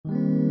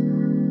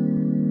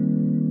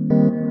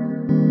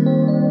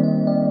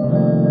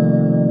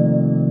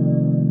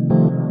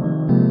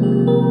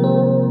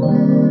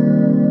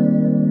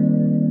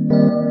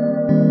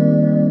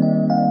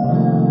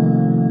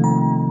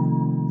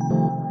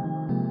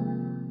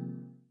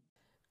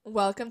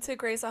Welcome to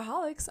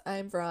Graceaholics.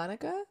 I'm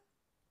Veronica,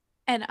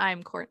 And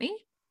I'm Courtney,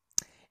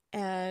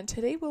 and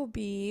today we'll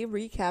be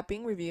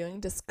recapping, reviewing,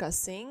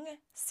 discussing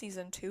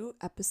season 2,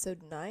 episode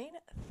 9.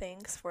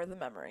 Thanks for the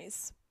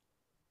memories.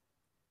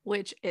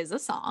 which is a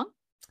song.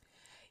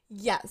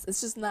 Yes, it's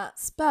just not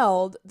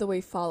spelled the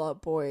way Fall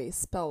Out Boy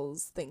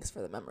spells thanks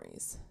for the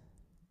memories.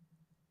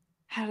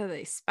 How do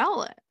they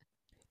spell it?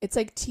 It's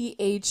like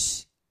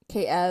THKS.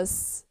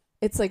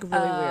 It's like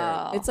really weird.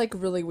 Oh, It's like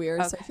really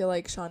weird. So I okay. feel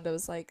like Shonda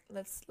was like,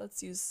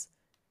 let's use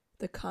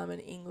the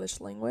common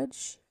English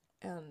language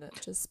and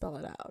just spell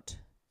it out.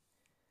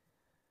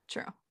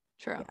 True.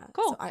 True. Yeah. So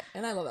Cool. I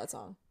love that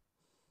song.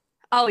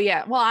 Oh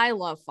yeah. Well, I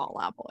love Fall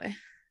Out Boy.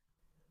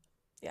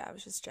 Yeah, I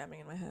was just jamming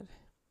in my head.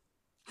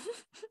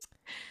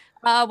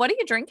 What are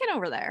you drinking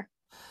over there?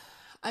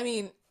 I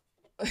mean,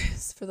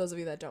 for those of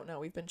you that don't know,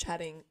 we've been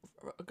chatting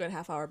for a good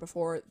half hour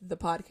before the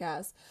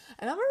podcast,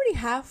 and I'm already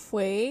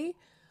halfway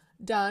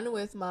done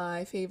with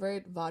my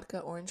favorite vodka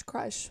orange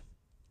crush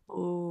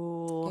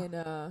Ooh, in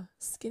a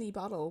skinny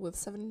bottle with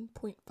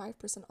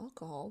 7.5%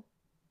 alcohol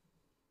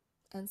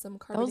and some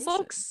those carbonation.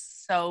 look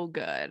so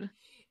good.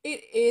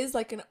 It is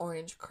like an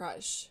orange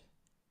crush.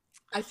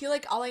 I feel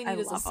like all I I need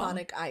is a love them.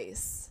 Sonic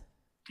Ice.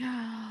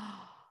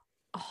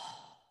 Oh,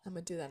 I'm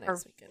gonna do that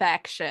next weekend.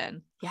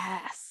 perfection.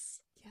 Yes.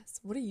 Yes.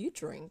 What are you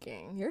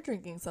drinking? You're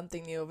drinking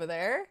something new over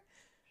there.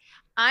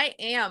 I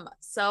am.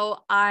 So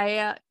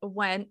I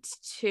went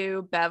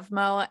to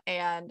Bevmo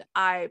and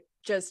I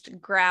just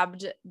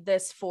grabbed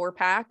this 4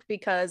 pack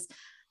because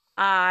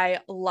I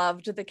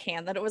loved the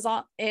can that it was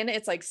on in.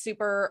 It's like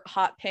super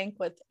hot pink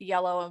with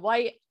yellow and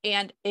white,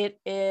 and it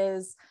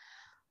is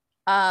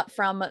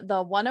from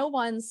the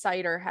 101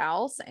 Cider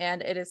House,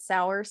 and it is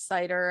sour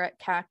cider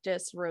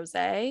cactus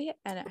rosé,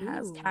 and it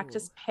has Ooh.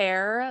 cactus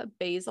pear,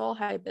 basil,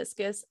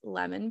 hibiscus,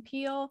 lemon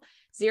peel,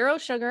 zero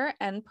sugar,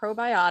 and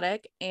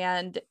probiotic,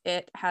 and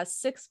it has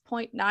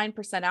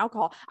 6.9%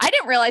 alcohol. I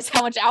didn't realize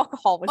how much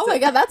alcohol was Oh in my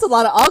God, that. that's a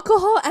lot of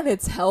alcohol and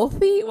it's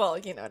healthy. Well,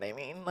 you know what I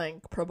mean, like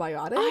I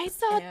probiotics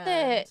thought and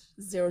that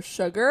zero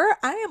sugar.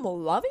 I am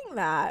loving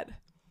that.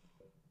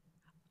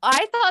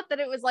 I thought that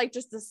it was like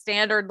just a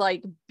standard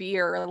like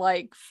beer,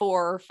 like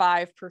 4 or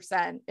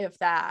 5%, if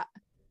that.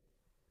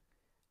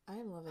 I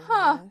am loving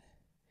Huh.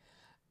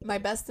 that. My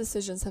best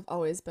decisions have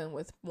always been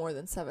with more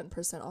than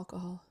 7%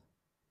 alcohol.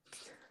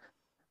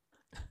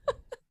 And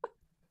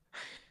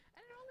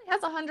it only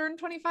has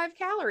 125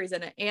 calories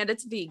in it, and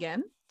it's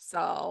vegan,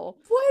 so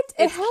What?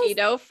 It it's has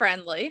keto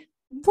friendly.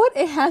 what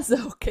it has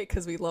okay,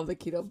 because we love the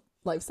keto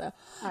lifestyle.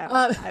 I,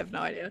 Um I have no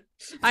idea.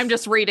 I'm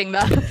just reading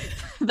the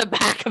the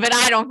back of it.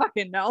 I don't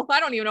fucking know. I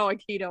don't even know what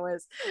keto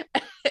is.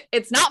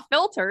 It's not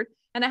filtered,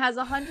 and it has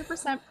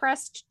 100%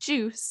 pressed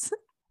juice.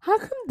 how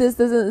come this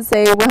doesn't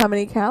say how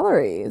many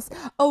calories?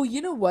 Oh,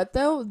 you know what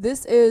though?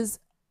 This is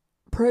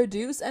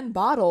produced and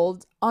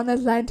bottled on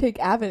Atlantic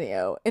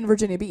Avenue in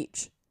Virginia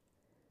Beach.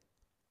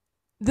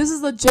 This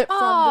is legit from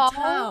the Oh,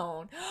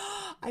 town.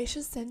 I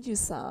should send you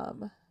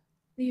some.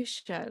 you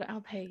should. I'll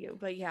pay you,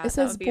 but It yeah, that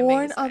says would be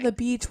born on the amazing.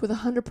 beach with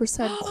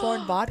 100%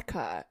 corn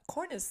vodka.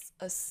 Corn is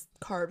a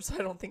carb, so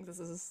I don't think this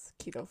is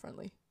keto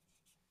friendly.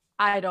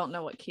 I don't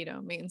know what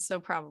keto means, so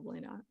probably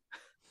not.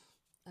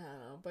 I don't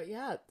know, but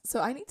yeah.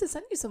 So I need to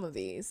send you some of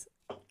these.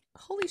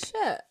 Holy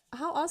shit.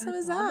 How I awesome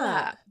is love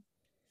that. that?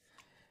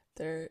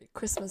 Their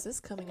Christmas is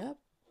coming up.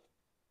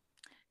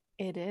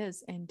 It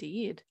is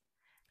indeed.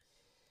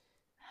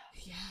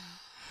 Yeah.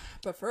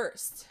 But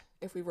first,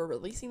 if we were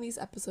releasing these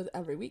episodes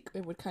every week,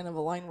 it would kind of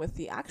align with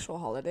the actual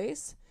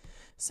holidays.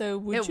 So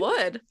would It you like,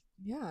 would.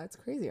 yeah, it's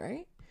crazy,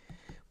 right?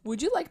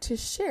 Would you like to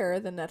share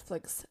the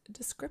Netflix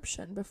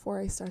description before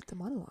I start the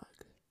monologue?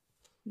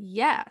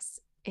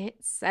 Yes, it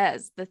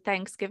says the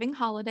Thanksgiving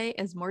holiday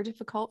is more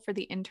difficult for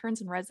the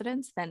interns and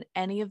residents than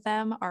any of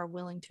them are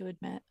willing to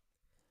admit.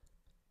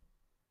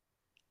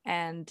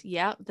 And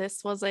yeah,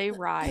 this was a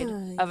ride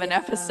of an Yeah.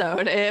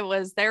 episode.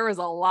 There was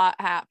a lot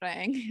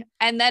happening.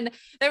 And then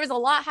there was a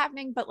lot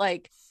happening, but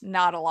like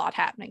not a lot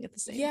happening at the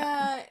same time.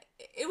 Yeah,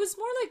 it was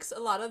more like a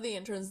lot of the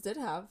interns did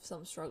have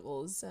some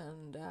struggles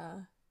and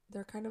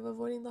they're kind of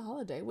avoiding the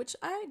holiday, which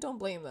I don't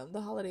blame them.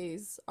 The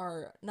holidays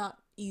are not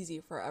easy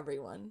for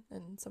everyone,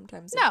 and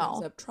sometimes it brings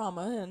No. up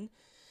trauma and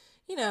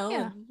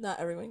Yeah. and not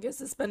everyone gets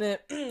to spend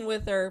it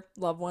with their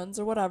loved ones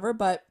or whatever,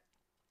 but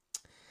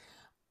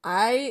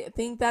I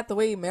think that the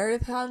way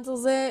Meredith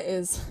handles it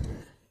is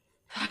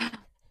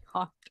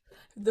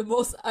the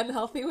most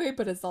unhealthy way,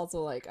 but it's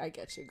also like, I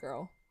get you,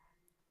 girl.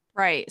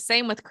 Right.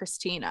 Same with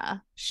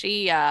Christina.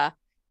 She's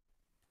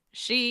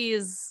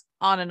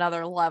on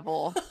another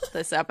level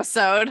this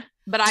episode,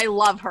 but I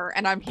love her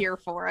and I'm here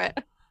for it.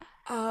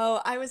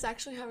 Oh, I was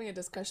actually having a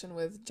discussion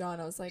with John.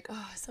 I was like,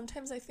 oh,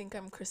 sometimes I think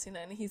I'm Christina.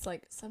 And he's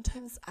like,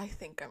 sometimes I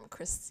think I'm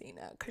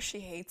Christina because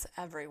she hates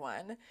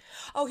everyone.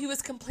 Oh, he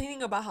was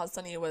complaining about how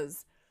sunny it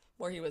was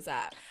where he was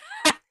at.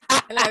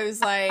 And I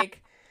was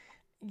like,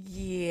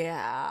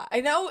 yeah, I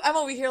know I'm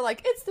over here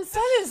like, it's the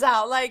sun is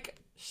out. Like,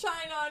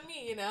 shine on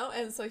me, you know?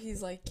 And so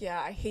he's like,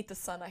 yeah, I hate the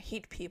sun. I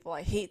hate people.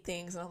 I hate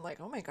things. And I'm like,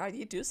 oh my God,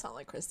 you do sound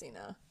like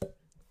Christina.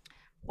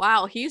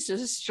 Wow, he's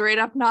just straight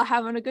up not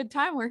having a good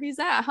time where he's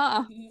at,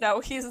 huh? No,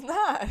 he's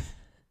not.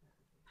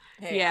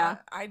 Hey, Yeah,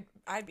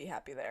 I'd be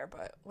happy there,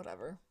 but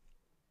whatever.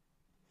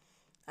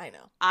 I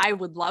know. I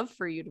would love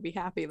for you to be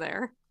happy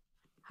there.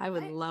 I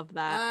would I love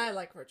that. I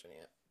like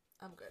Virginia.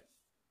 I'm good.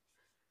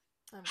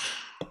 I'm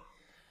good.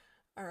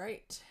 All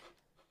right.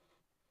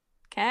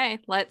 Okay,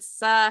 let's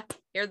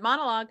hear the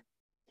monologue.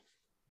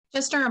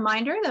 Just a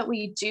reminder that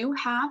we do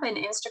have an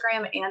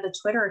Instagram and a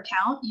Twitter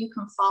account. You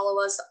can follow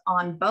us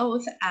on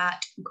both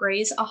at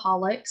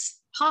Graysaholics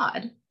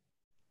Pod.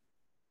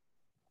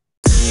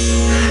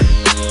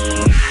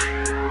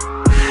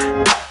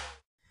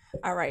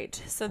 All right.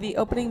 So the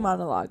opening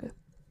monologue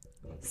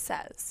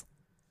says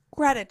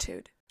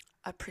gratitude,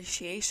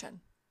 appreciation,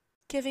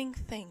 giving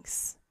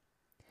thanks.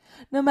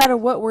 No matter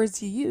what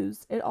words you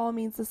use, it all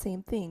means the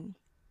same thing.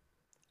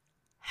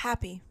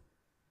 Happy.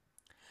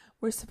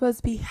 We're supposed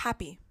to be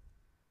happy.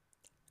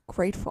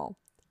 Grateful.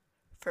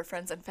 For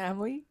friends and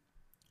family.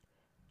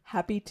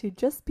 Happy to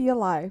just be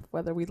alive,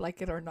 whether we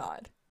like it or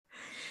not.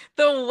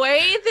 The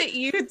way that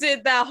you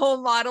did that whole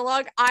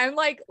monologue, I'm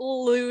like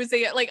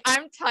losing it. Like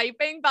I'm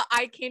typing, but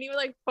I can't even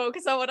like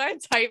focus on what I'm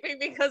typing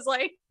because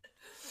like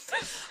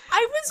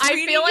I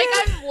feel like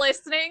I'm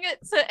listening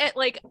to it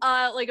like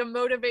a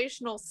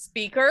motivational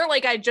speaker.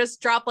 Like I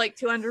just dropped like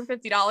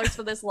 $250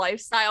 for this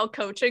lifestyle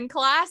coaching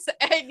class,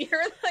 and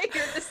you're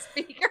the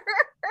speaker.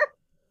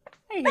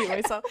 I hate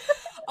myself.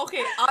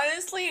 Okay,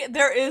 honestly,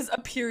 there is a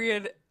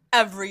period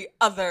every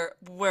other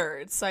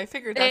word, so I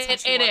figured that's how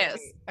she It wanted is.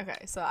 me.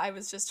 Okay, so I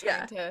was just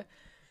trying to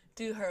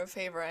do her a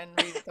favor and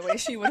read it the way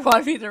she would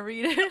want me to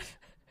read it.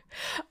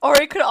 Or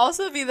it could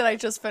also be that I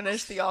just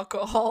finished the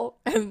alcohol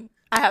and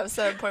I have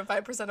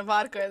 7.5% of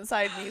vodka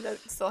inside me that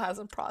still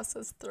hasn't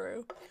processed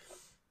through.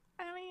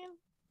 I mean,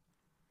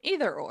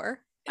 either or.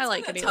 I It's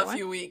like been it a either tough way.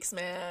 few weeks,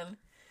 man.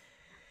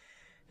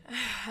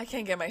 I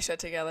can't get my shit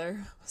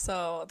together.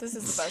 So this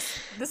is the best.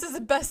 This is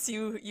the best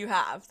you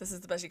have. This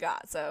is the best you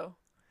got. So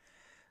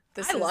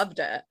this I is loved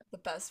it. the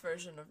best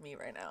version of me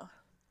right now.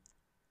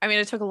 I mean,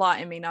 it took a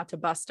lot in me not to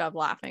bust up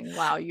laughing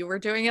while you were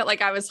doing it.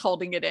 Like I was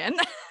holding it in.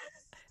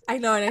 I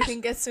know, and I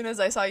think as soon as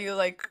I saw you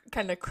like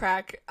kind of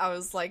crack, I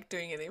was like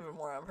doing it even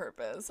more on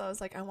purpose. I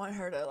was like, I want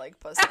her to like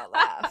bust out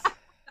laugh.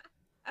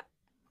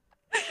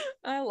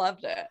 I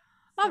loved it.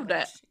 Loved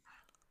it.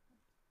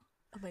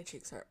 Oh, my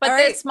cheeks hurt. But All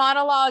this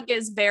monologue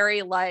is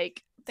very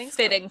like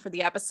Thanksgiving. fitting for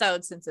the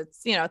episode since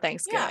it's, you know,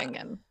 Thanksgiving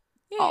and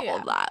all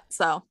of that.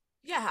 So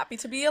yeah, happy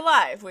to be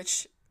alive,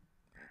 which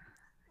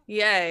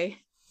yay.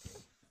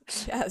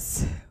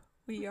 yes,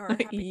 we are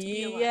happy to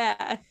be alive.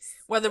 Yes.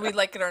 Whether we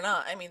like it or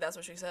not. I mean, that's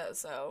what she says,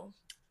 so.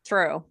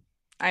 True.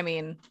 I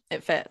mean,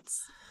 it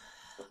fits.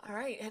 All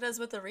right, hit us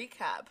with a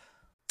recap.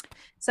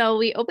 So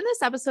we open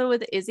this episode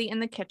with Izzy in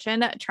the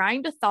kitchen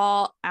trying to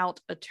thaw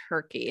out a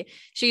turkey.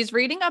 She's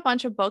reading a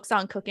bunch of books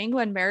on cooking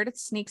when Meredith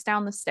sneaks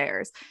down the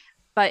stairs.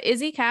 But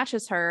Izzy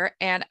catches her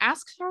and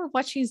asks her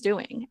what she's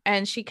doing.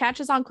 And she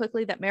catches on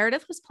quickly that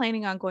Meredith was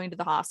planning on going to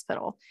the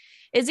hospital.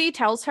 Izzy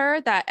tells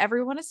her that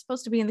everyone is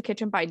supposed to be in the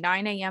kitchen by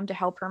 9 a.m. to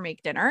help her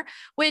make dinner,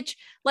 which,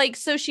 like,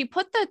 so she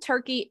put the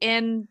turkey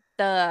in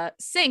the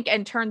sink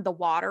and turned the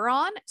water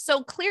on.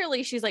 So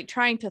clearly she's like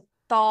trying to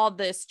thaw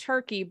this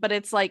turkey, but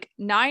it's like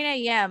 9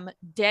 a.m.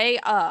 day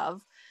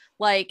of,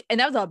 like, and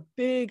that was a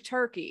big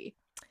turkey.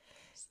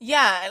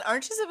 Yeah, and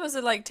aren't you supposed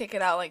to like take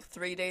it out like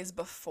 3 days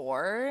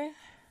before?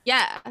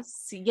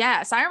 Yes.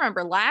 I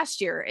remember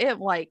last year it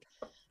like,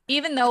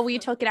 even though we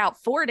took it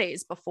out 4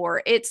 days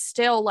before, it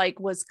still like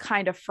was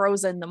kind of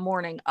frozen the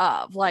morning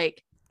of,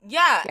 like.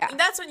 Yeah, and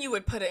that's when you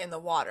would put it in the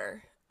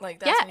water. Like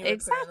that's when you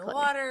would put it in the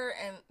water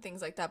and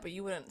things like that, but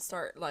you wouldn't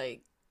start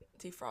like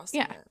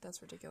defrosting it.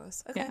 That's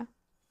ridiculous. Okay. Yeah.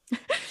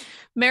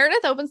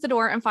 Meredith opens the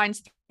door and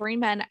finds 3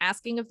 men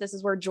asking if this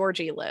is where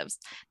Georgie lives.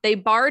 They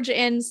barge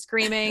in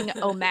screaming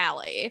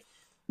O'Malley.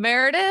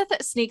 Meredith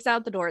sneaks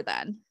out the door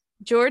then.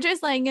 George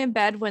is laying in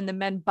bed when the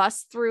men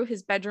bust through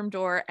his bedroom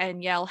door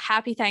and yell,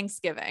 "Happy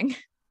Thanksgiving."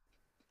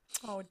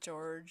 Oh,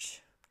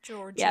 George.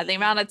 Yeah, the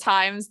amount of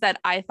times that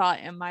I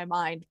thought in my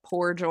mind,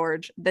 poor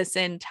George, this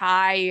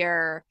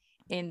entire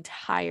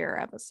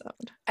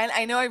episode. And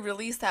I know I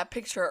released that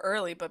picture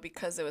early, but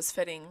because it was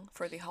fitting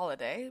for the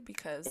holiday,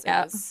 because it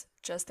was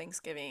just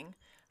Thanksgiving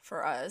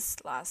for us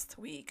last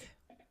week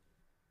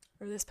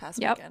or this past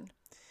weekend.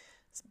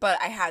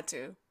 But I had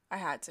to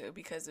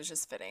because it's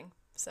just fitting.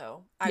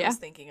 So I was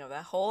thinking of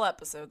that whole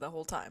episode the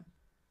whole time.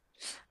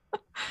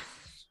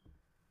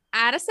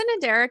 Addison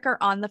and Derek are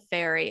on the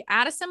ferry.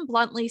 Addison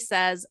bluntly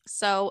says,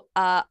 "So,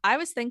 I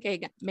was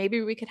thinking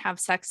maybe we could have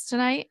sex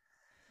tonight."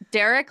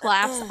 Derek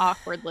laughs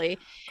awkwardly,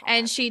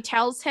 and she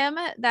tells him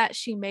that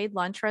she made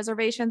lunch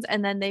reservations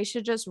and then they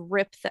should just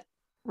rip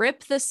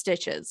the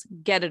stitches,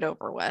 get it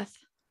over with.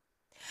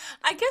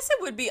 I guess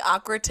it would be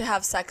awkward to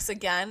have sex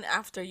again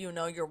after you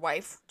know your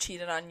wife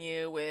cheated on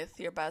you with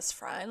your best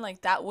friend.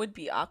 Like that would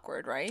be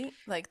awkward, right?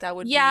 Like that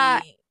would be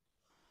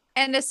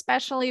And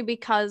especially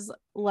because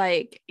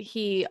like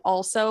he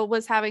also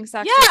was having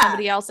sex with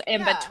somebody else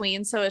in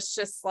between. So it's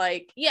just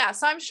like, yeah.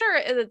 So I'm sure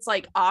it's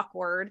like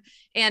awkward.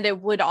 And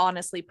it would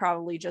honestly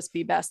probably just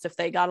be best if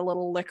they got a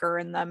little liquor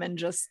in them and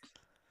just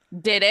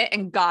did it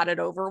and got it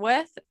over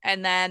with.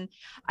 And then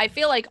I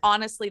feel like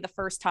honestly, the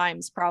first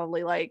time's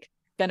probably like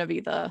gonna be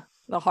the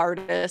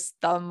hardest,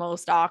 the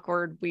most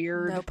awkward,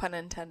 weird. No pun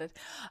intended.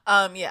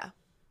 Yeah.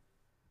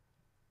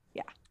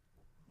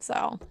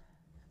 So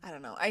I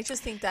don't know. I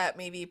just think that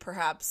maybe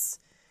perhaps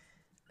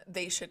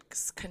they should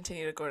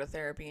continue to go to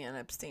therapy and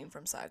abstain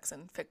from sex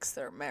and fix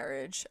their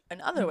marriage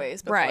in other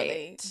ways before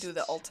they do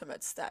the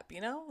ultimate step,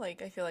 you know?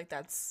 Like, I feel like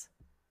that's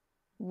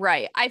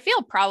right. I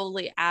feel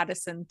probably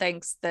Addison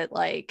thinks that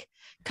like,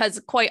 because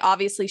quite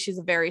obviously she's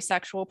a very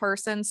sexual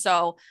person.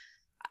 So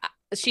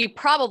she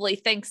probably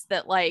thinks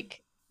that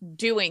like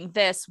doing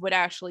this would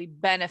actually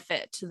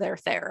benefit their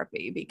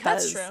therapy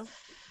because that's true.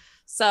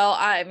 So,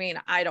 I mean,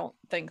 I don't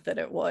think that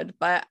it would,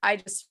 but I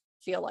just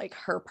feel like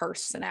her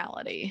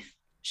personality,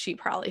 she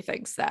probably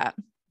thinks that.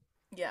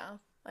 Yeah,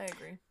 I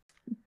agree.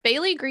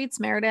 Bailey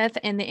greets Meredith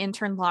in the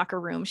intern locker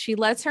room. She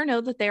lets her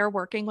know that they are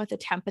working with a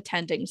temp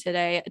attending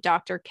today,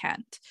 Dr.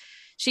 Kent.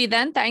 She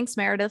then thanks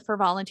Meredith for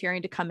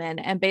volunteering to come in,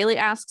 and Bailey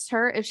asks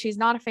her if she's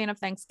not a fan of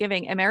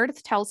Thanksgiving, and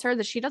Meredith tells her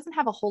that she doesn't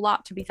have a whole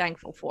lot to be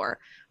thankful for,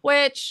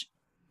 which,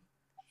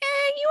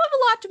 you have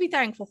a lot to be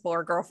thankful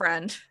for,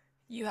 girlfriend.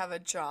 You have a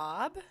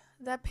job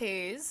that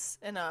pays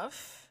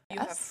enough. You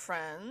have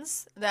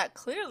friends that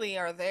clearly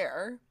are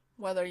there,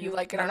 whether you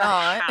like it or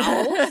not.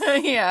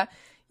 Yeah.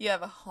 You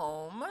have a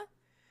home.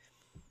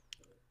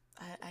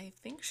 I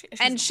think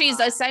she's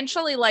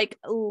essentially like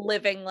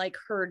living like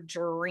her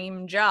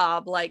dream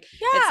job. Like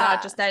it's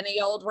not just any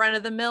old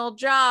run-of-the-mill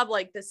job.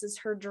 Like this is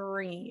her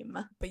dream.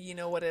 But you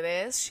know what it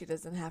is? She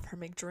doesn't have her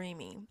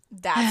McDreamy.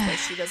 That's why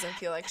she doesn't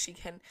feel like she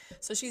can.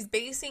 So she's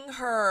basing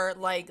her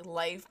like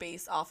life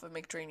based off of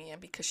McDreamy,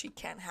 and because she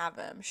can't have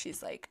him,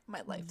 she's like,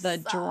 my life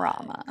sucks.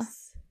 Drama.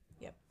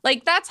 Yep.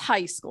 Like that's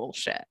high school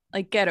shit.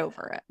 Like get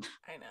over it.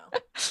 I know.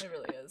 It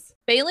really is.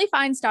 Bailey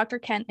finds Dr.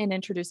 Kent and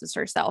introduces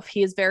herself.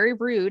 He is very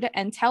rude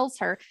and tells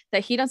her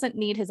that he doesn't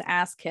need his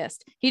ass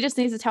kissed. He just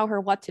needs to tell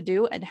her what to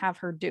do and have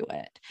her do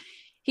it.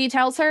 He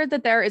tells her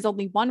that there is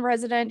only one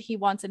resident he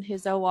wants in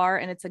his OR,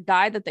 and it's a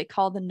guy that they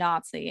call the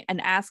Nazi, and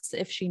asks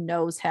if she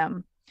knows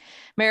him.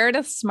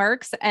 Meredith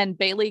smirks and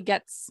Bailey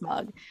gets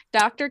smug.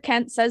 Dr.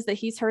 Kent says that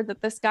he's heard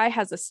that this guy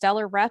has a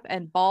stellar rep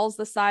and balls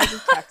the size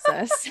of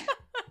Texas.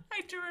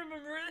 I do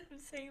remember him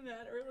saying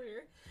that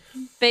earlier.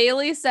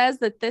 Bailey says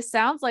that this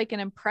sounds like an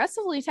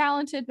impressively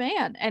talented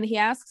man, and he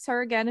asks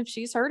her again if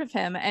she's heard of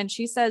him, and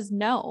she says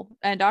no.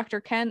 And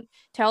Dr. Kent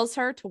tells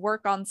her to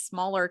work on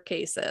smaller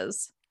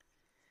cases.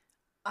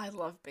 I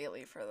love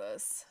Bailey for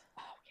this.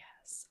 Oh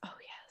yes.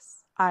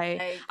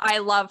 I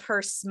love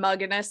her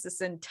smugness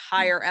this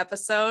entire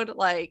episode.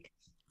 Like,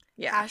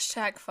 yeah.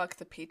 Hashtag fuck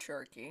the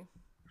patriarchy.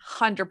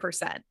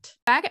 100%.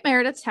 Back at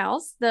Meredith's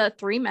house, the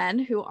three men,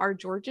 who are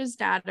George's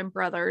dad and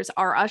brothers,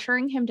 are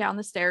ushering him down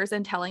the stairs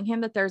and telling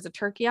him that there's a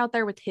turkey out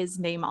there with his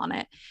name on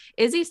it.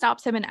 Izzy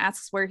stops him and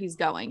asks where he's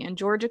going, and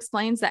George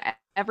explains that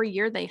every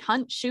year they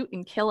hunt, shoot,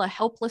 and kill a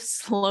helpless,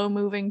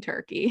 slow-moving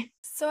turkey.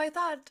 So I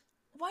thought,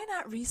 why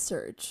not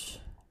research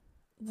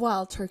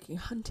wild turkey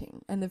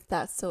hunting? And if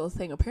that's still a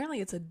thing,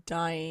 apparently it's a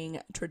dying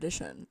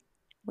tradition.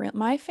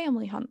 My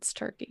family hunts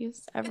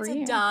turkeys every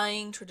year. It's a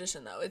dying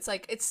tradition, though. It's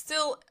like, it's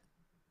still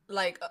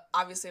like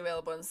obviously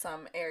available in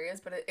some areas,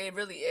 but it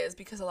really is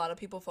because a lot of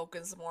people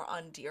focus more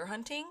on deer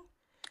hunting.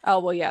 Oh,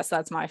 well, yes,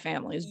 that's my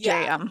family's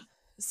jam.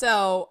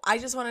 So I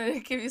just wanted to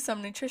give you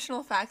some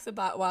nutritional facts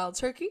about wild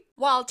turkey.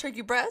 Wild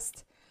turkey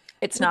breast.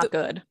 It's not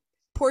good.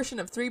 Portion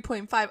of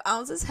 3.5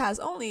 ounces has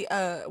only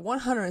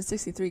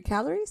 163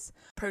 calories,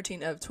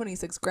 protein of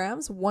 26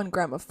 grams, 1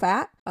 gram of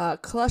fat,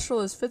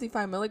 cholesterol is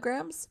 55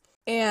 milligrams,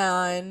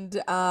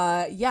 and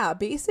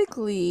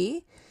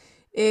basically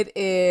it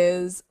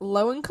is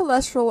low in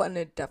cholesterol, and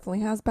it definitely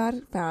has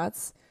bad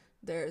fats.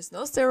 There's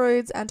no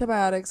steroids,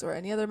 antibiotics, or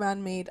any other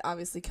man-made,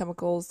 obviously,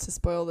 chemicals to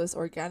spoil this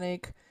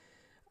organic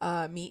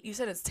meat. You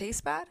said it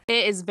tastes bad?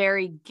 It is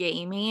very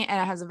gamey, and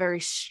it has a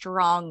very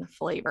strong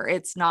flavor.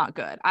 It's not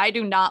good. I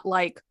do not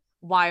like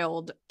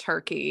wild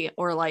turkey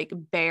or like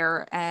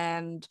bear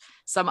and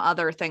some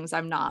other things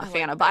I'm not a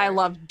fan of, but I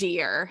love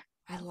deer.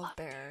 I love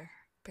bear.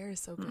 Bear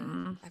is so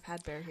good. I've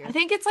had bear here. I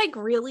think it's like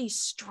really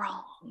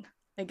strong.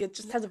 Like it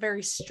just has a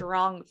very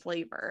strong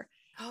flavor.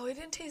 Oh, it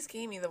didn't taste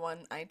gamey, the one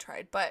I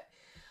tried. But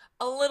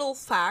a little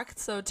fact.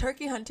 So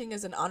turkey hunting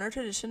is an honor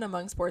tradition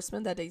among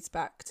sportsmen that dates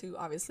back to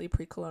obviously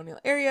pre-colonial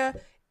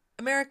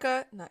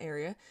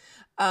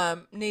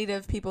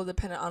Native people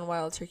depended on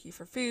wild turkey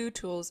for food,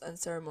 tools, and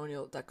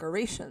ceremonial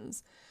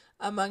decorations.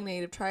 Among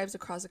Native tribes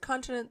across the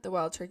continent, the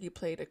wild turkey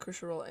played a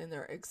crucial role in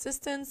their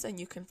existence, and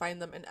you can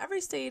find them in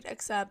every state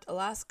except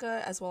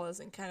Alaska, as well as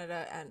in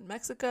Canada and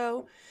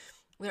Mexico.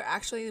 They're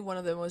actually one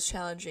of the most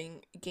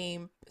challenging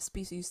game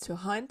species to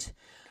hunt,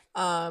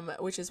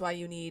 which is why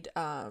you need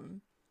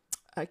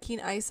a keen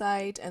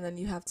eyesight, and then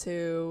you have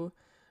to,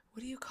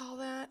 what do you call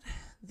that?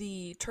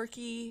 the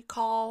turkey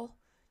call.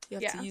 You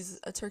have to Yeah. use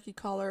a turkey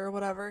collar or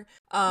whatever.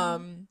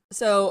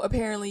 So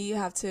apparently you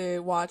have to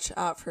watch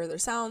out for their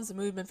sounds and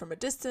movement from a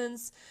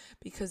distance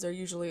because they're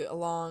usually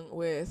along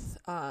with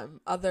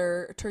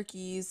other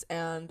turkeys,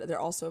 and they're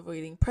also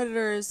avoiding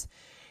predators,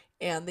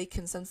 and they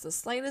can sense the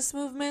slightest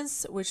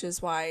movements, which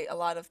is why a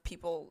lot of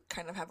people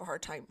kind of have a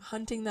hard time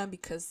hunting them,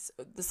 because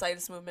the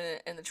slightest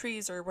movement in the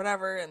trees or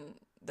whatever, and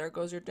there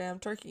goes your damn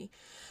turkey.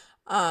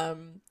 So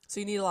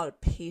you need a lot of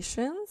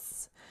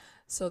patience.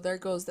 So there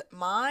goes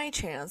my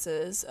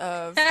chances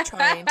of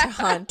trying to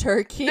hunt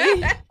turkey.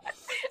 They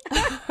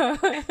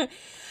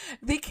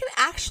can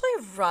actually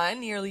run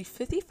nearly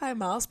 55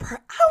 miles per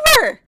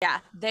hour. Yeah,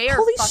 they are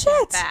Holy fucking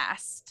shit.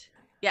 fast.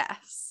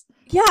 Yes.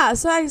 Yeah,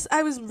 so I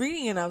was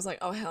reading and I was like,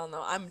 oh, hell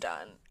no, I'm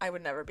done. I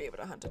would never be able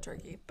to hunt a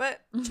turkey. But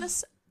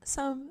just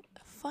some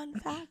fun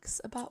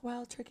facts about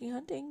wild turkey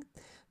hunting,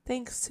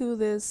 thanks to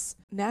this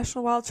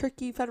National Wild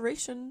Turkey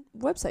Federation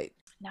website.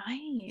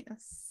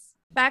 Nice.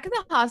 Back at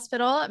the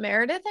hospital,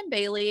 Meredith and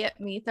Bailey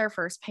meet their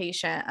first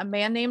patient, a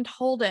man named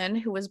Holden,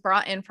 who was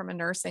brought in from a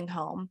nursing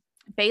home.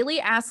 Bailey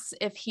asks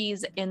if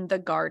he's in the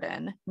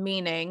garden,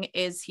 meaning,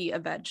 is he a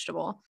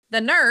vegetable?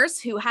 The nurse,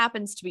 who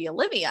happens to be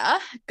Olivia,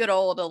 good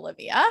old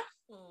Olivia,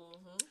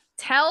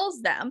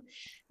 tells them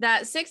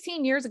that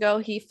 16 years ago,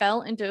 he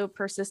fell into a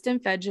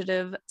persistent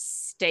vegetative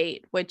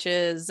state, which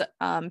is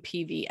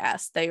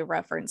PVS. They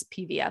reference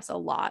PVS a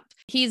lot.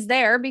 He's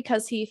there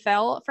because he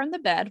fell from the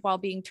bed while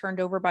being turned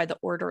over by the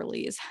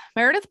orderlies.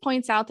 Meredith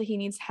points out that he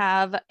needs to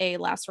have a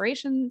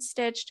laceration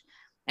stitched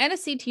and a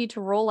CT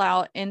to rule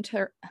out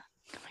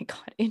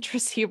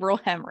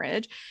intracerebral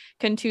hemorrhage,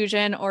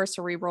 contusion, or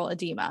cerebral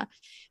edema.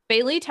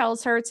 Bailey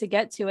tells her to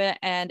get to it,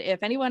 and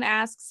if anyone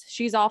asks,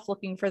 she's off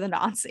looking for the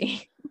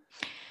Nazi.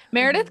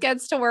 Meredith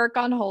gets to work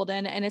on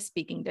Holden and is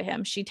speaking to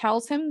him. She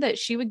tells him that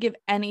she would give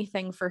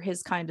anything for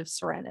his kind of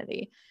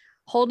serenity.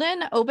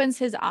 Holden opens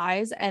his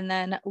eyes and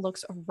then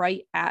looks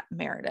right at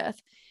Meredith.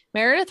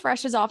 Meredith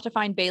rushes off to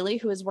find Bailey,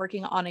 who is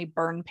working on a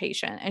burn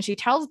patient, and she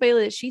tells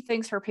Bailey that she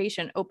thinks her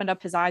patient opened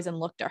up his eyes and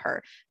looked at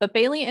her. But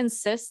Bailey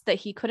insists that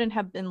he couldn't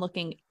have been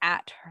looking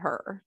at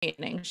her,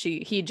 meaning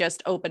he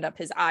just opened up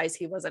his eyes.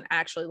 He wasn't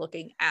actually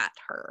looking at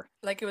her.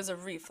 Like it was a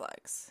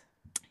reflex.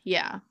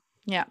 Yeah.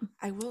 Yeah.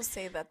 I will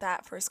say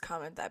that first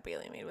comment that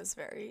Bailey made was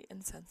very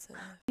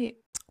insensitive.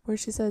 Where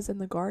she says in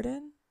the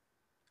garden.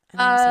 And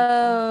I was like,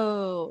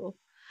 Oh,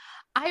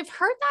 I've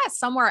heard that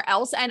somewhere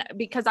else. And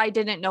because I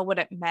didn't know what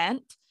it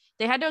meant,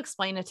 they had to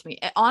explain it to me.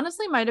 It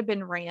honestly might have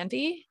been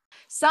Randy.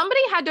 Somebody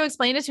had to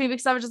explain it to me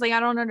because I was just like, I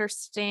don't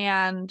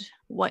understand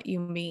what you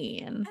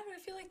mean. I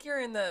feel like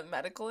you're in the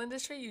medical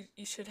industry.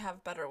 You should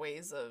have better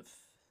ways of.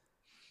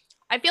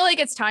 I feel like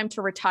it's time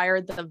to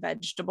retire the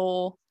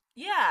vegetable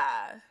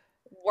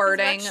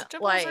wording.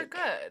 Vegetables are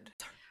good.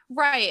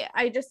 Right.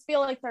 I just feel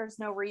like there's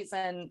no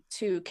reason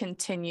to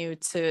continue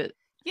to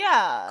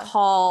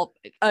call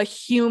a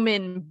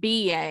human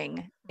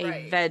being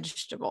a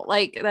vegetable.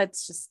 Like,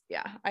 that's just,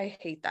 I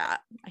hate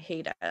that. I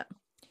hate it.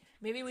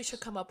 Maybe we should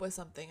come up with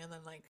something and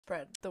then like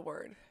spread the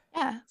word.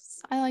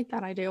 Yes, I like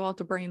that idea. We'll have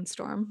to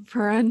brainstorm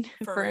for a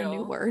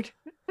new word.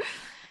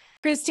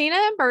 Christina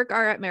and Burke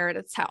are at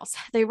Meredith's house.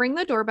 They ring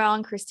the doorbell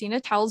and Christina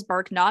tells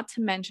Burke not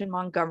to mention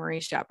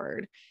Montgomery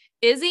Shepherd.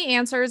 Izzy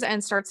answers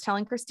and starts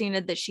telling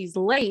Christina that she's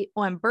late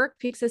when Burke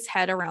peeks his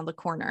head around the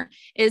corner.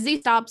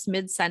 Izzy stops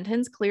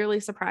mid-sentence, clearly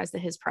surprised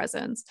at his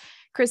presence.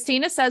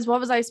 Christina says,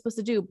 what was I supposed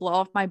to do? Blow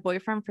off my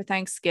boyfriend for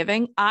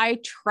Thanksgiving? I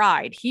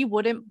tried. He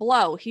wouldn't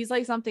blow. He's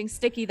like something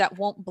sticky that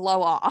won't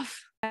blow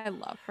off. I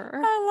love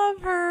her.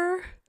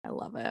 I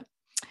love it.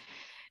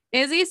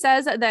 Izzy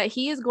says that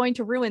he is going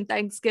to ruin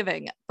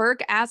Thanksgiving.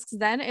 Burke asks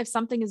then if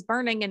something is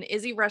burning, and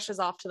Izzy rushes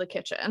off to the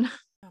kitchen.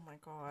 Oh my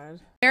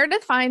God.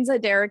 Meredith finds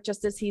Derek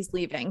just as he's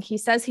leaving. He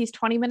says he's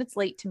 20 minutes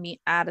late to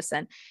meet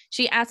Addison.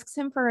 She asks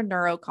him for a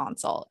neuro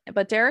consult,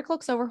 but Derek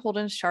looks over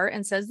Holden's chart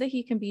and says that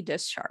he can be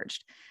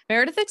discharged.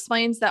 Meredith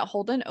explains that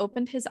Holden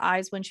opened his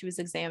eyes when she was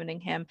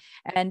examining him,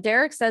 and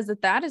Derek says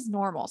that is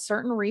normal.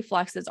 Certain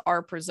reflexes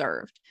are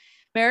preserved.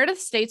 Meredith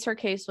states her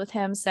case with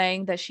him,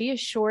 saying that she is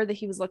sure that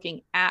he was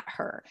looking at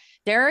her.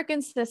 Derek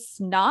insists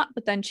not,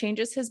 but then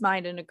changes his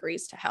mind and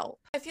agrees to help.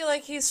 I feel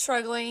like he's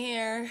struggling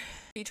here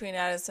between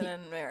Addison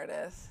and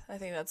Meredith. I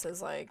think that's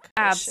his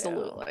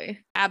Absolutely.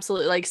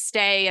 Absolutely. Like,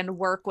 stay and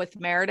work with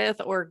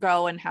Meredith or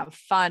go and have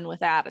fun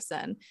with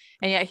Addison.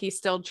 And yet he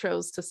still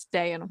chose to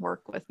stay and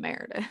work with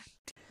Meredith.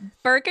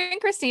 Burke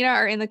and Christina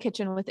are in the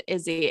kitchen with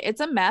Izzy.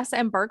 It's a mess,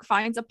 and Burke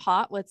finds a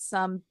pot with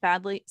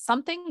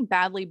something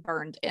badly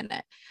burned in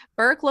it.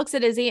 Burke looks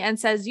at Izzy and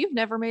says, "You've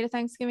never made a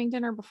Thanksgiving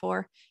dinner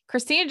before."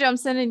 Christina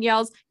jumps in and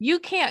yells, "You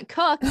can't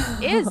cook,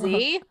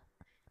 Izzy."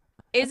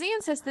 Izzy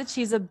insists that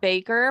she's a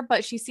baker,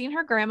 but she's seen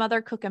her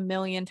grandmother cook a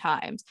million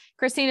times.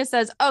 Christina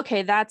says,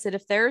 "Okay, that's it.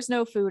 If there's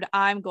no food,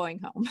 I'm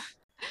going home."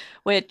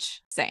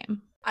 Which,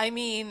 same. I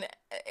mean,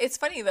 it's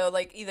funny though,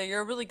 like either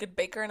you're a really good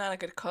baker and not a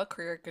good cook,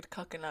 or you're a good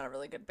cook and not a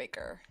really good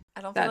baker.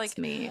 I don't feel That's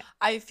me.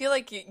 I feel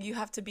like you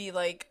have to be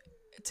like,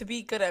 to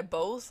be good at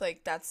both,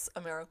 like that's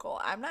a miracle.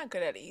 I'm not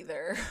good at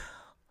either.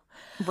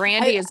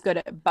 Brandy is good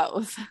at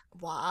both.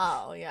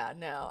 Wow, yeah,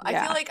 no. I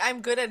Yeah. feel like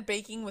I'm good at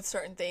baking with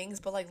certain things,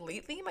 but like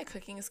lately my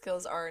cooking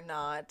skills are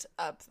not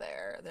up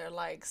there. They're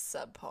like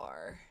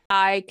subpar.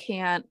 I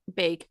can't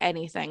bake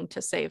anything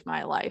to save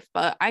my life,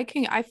 but I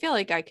feel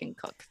like I can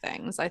cook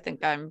things. I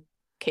think I'm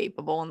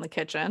capable in the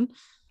kitchen.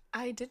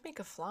 I did make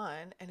a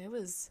flan, and it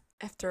was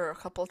after a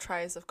couple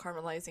tries of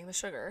caramelizing the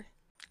sugar.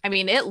 I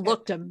mean, it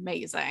looked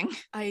amazing.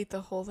 I ate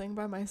the whole thing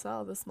by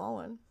myself, the small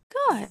one.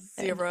 Good.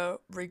 Zero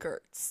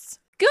regrets.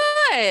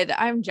 Good.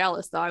 I'm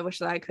jealous though. I wish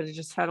that I could have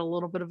just had a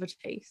little bit of a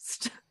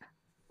taste.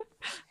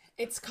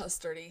 It's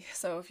custardy,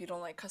 so if you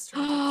don't like custard,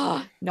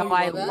 No, you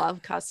I love that?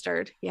 love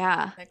custard.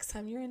 Yeah. Next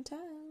time you're in town.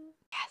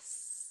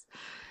 Yes.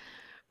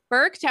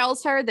 Burke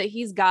tells her that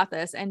he's got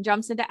this and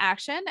jumps into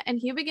action, and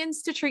he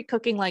begins to treat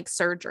cooking like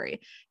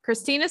surgery.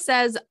 Christina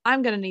says,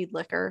 I'm going to need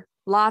liquor.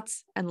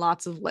 Lots and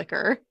lots of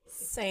liquor.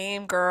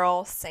 Same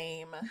girl,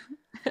 same.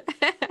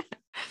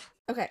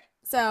 Okay,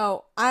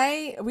 so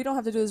we don't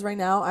have to do this right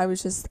now.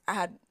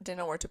 Didn't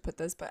know where to put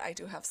this, but I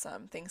do have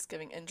some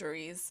Thanksgiving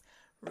injuries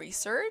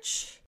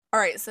research. All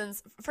right,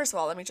 first of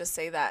all, let me just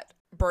say that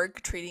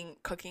Burke treating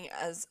cooking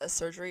as a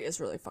surgery is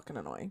really fucking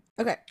annoying.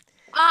 Okay.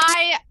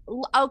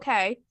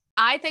 Okay.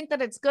 I think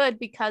that it's good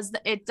because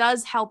it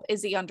does help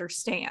Izzy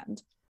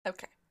understand.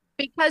 Okay.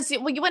 Because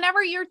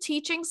whenever you're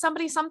teaching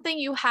somebody something,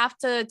 you have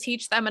to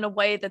teach them in a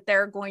way that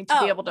they're going to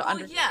be able to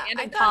understand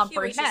and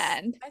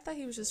comprehend. I thought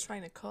he was just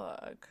trying to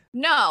cook.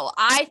 No,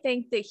 I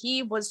think that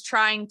he was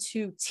trying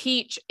to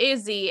teach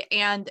Izzy,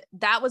 and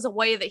that was a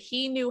way that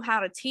he knew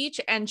how to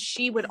teach, and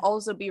she would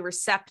also be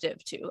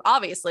receptive to.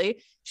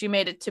 Obviously, she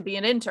made it to be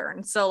an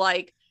intern, so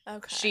like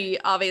she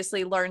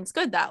obviously learns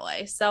good that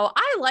way. So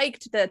I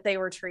liked that they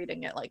were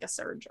treating it like a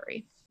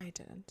surgery. I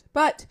didn't.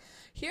 But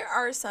here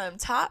are some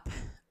top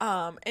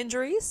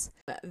injuries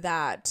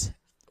that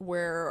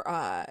were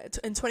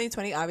in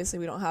 2020. Obviously,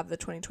 we don't have the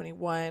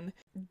 2021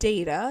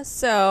 data.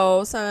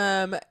 So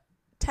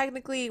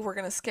technically, we're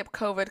going to skip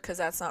COVID because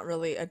that's not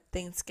really a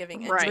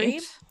Thanksgiving injury.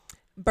 Right.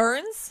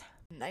 Burns,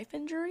 knife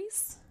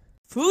injuries,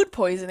 food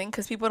poisoning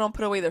because people don't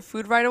put away their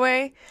food right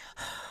away.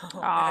 I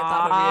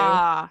thought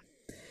of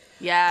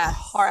you. Yeah.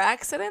 Car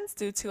accidents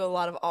due to a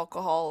lot of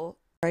alcohol.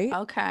 Right.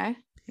 Okay.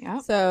 Yeah.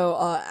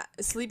 So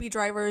sleepy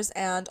drivers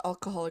and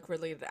alcoholic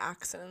related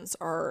accidents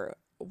are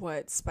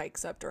what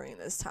spikes up during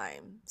this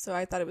time. So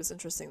I thought it was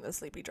interesting that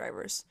sleepy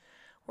drivers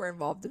were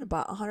involved in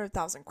about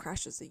 100,000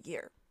 crashes a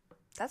year.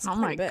 That's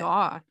quite a bit.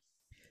 God.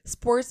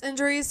 Sports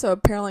injuries. So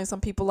apparently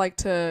some people like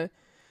to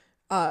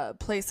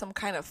play some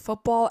kind of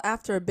football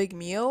after a big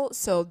meal.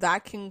 So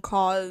that can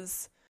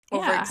cause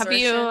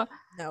overexertion.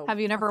 Have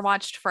you never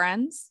watched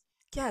Friends?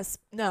 Yes.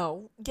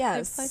 No.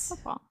 Yes. They play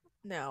football.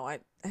 No, I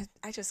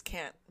just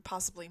can't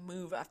possibly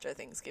move after a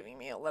Thanksgiving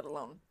meal, let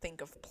alone think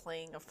of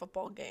playing a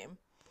football game.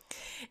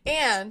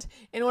 And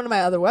in one of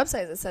my other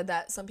websites, it said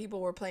that some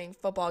people were playing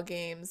football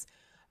games,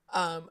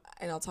 and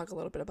I'll talk a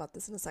little bit about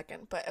this in a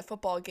second, but a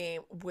football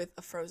game with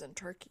a frozen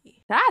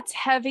turkey. That's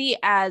heavy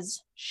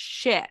as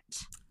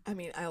shit. I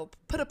mean, I'll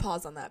put a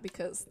pause on that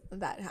because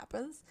that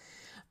happens.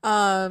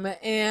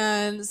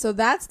 And so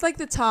that's like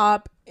the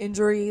top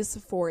injuries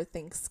for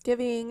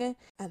Thanksgiving.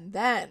 And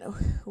then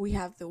we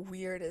have the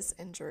weirdest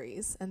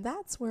injuries, and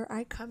that's where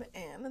I come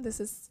in. This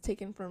is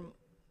taken from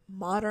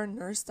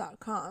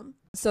modernnurse.com.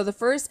 So the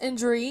first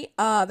injury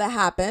that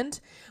happened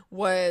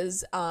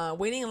was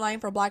waiting in line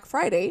for Black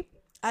Friday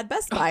at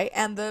Best Buy,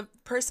 and the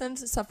person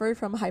suffered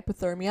from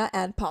hypothermia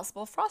and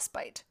possible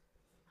frostbite.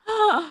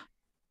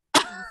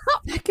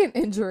 Second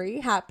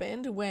injury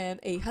happened when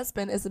a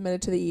husband is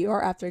admitted to the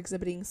ER after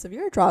exhibiting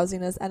severe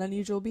drowsiness and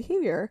unusual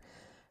behavior,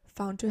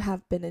 found to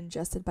have been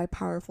ingested by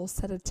powerful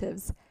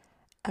sedatives,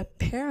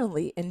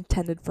 apparently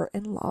intended for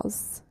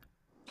in-laws.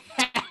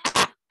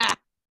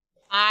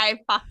 I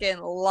fucking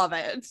love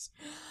it.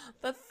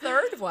 The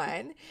third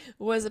one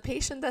was a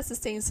patient that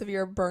sustained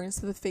severe burns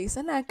to the face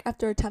and neck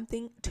after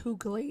attempting to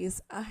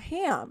glaze a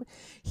ham.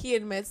 He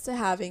admits to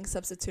having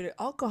substituted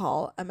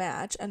alcohol, a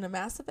match, and a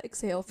massive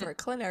exhale for a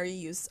culinary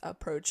use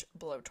approach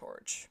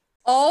blowtorch.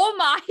 Oh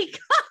my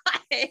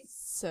God.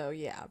 So,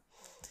 yeah.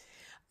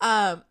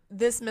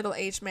 This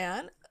middle-aged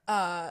man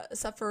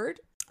suffered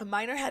a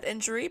minor head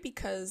injury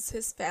because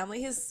his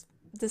family has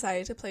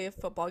decided to play a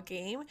football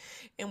game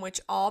in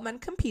which all men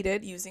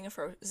competed using a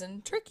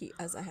frozen turkey,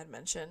 as I had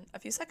mentioned a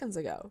few seconds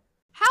ago.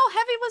 How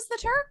heavy was the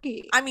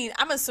turkey? I mean,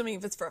 I'm assuming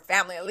if it's for a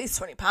family, at least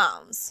 20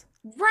 pounds.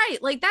 Right,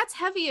 like that's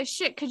heavy as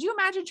shit. Could you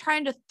imagine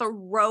trying to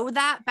throw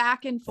that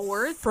back and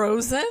forth?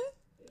 Frozen?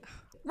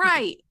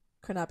 Right.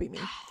 Could not be me.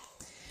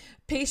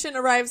 Patient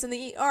arrives in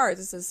the ER.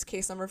 This is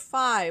case number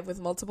 5 with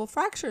multiple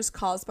fractures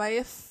caused by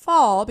a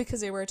fall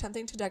because they were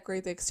attempting to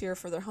decorate the exterior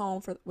for their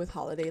home with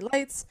holiday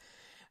lights.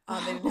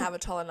 They didn't have a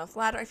tall enough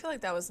ladder. I feel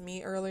like that was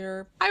me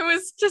earlier. I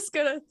was just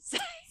gonna say.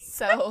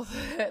 So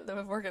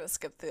we're gonna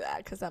skip through that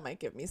because that might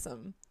give me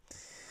some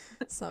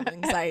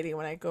anxiety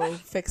when I go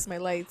fix my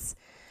lights.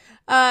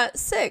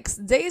 6,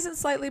 dazed and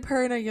slightly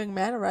paranoid young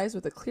man arrives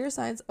with the clear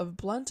signs of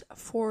blunt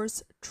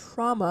force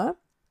trauma.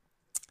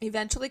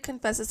 eventually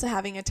confesses to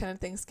having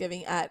attended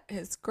Thanksgiving at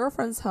his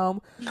girlfriend's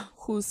home,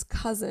 whose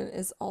cousin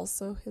is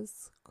also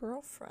his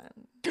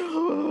girlfriend.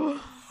 Oh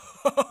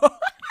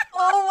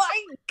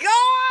my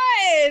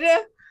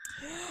God.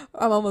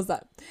 I'm almost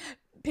done.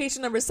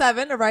 Patient number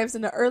 7 arrives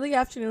in the early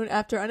afternoon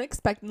after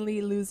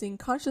unexpectedly losing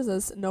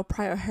consciousness. No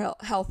prior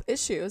health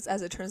issues.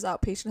 As it turns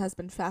out, patient has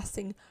been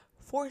fasting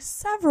for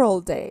several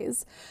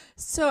days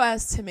so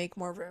as to make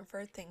more room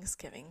for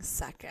Thanksgiving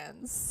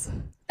seconds.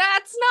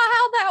 That's not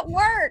how that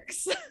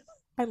works.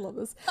 I love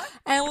this.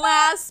 And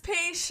last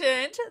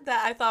patient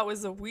that I thought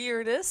was the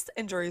weirdest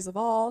injuries of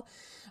all.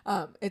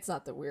 It's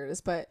not the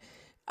weirdest, but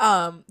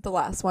the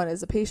last one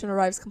is a patient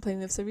arrives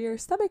complaining of severe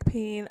stomach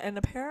pain and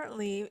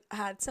apparently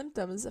had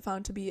symptoms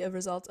found to be a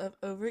result of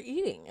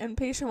overeating. And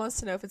patient wants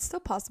to know if it's still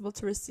possible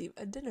to receive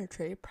a dinner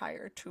tray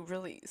prior to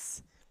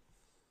release.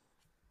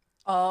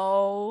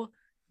 Oh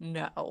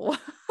no.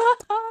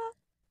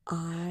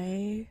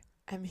 I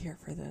am here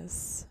for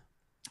this.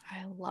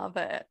 I love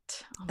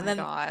it. Oh And my then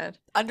God.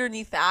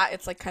 underneath that,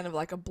 it's like kind of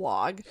like a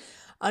blog.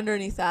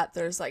 Underneath that,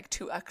 there's like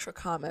 2 extra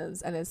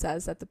comments, and it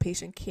says that the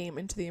patient came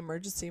into the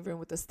emergency room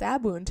with a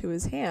stab wound to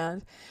his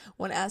hand.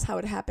 When asked how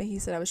it happened, he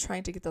said, "I was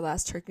trying to get the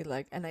last turkey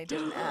leg, and I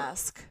didn't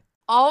ask."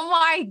 Oh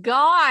my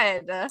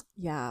God.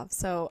 Yeah,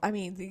 so, I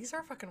mean, these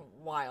are fucking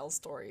wild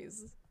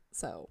stories.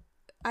 So,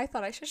 I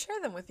thought I should share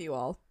them with you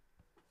all.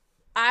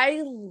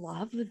 I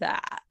love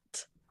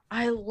that.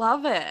 I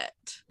love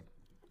it.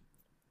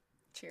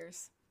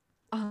 Cheers.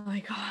 Oh my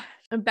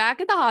God.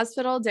 Back at the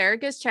hospital,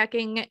 Derek is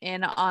checking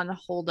in on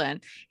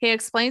Holden. He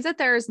explains that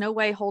there is no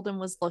way Holden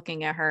was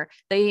looking at her,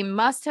 that he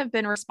must have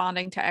been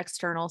responding to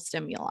external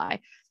stimuli.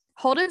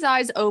 Holden's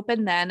eyes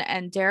open then,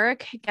 and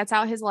Derek gets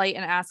out his light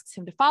and asks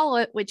him to follow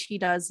it, which he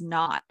does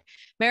not.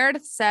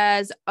 Meredith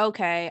says,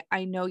 "Okay,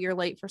 I know you're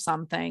late for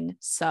something,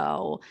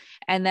 so."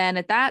 And then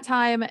at that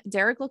time,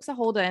 Derek looks at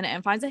Holden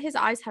and finds that his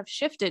eyes have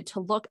shifted to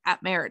look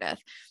at Meredith.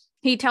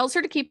 He tells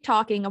her to keep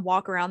talking and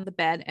walk around the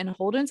bed, and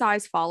Holden's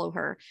eyes follow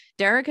her.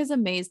 Derek is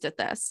amazed at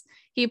this.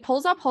 He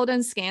pulls up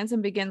Holden's scans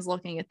and begins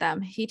looking at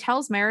them. He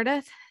tells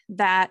Meredith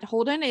that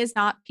Holden is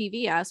not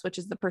PVS, which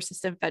is the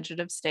persistent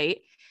vegetative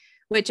state,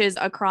 which is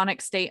a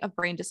chronic state of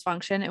brain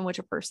dysfunction in which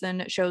a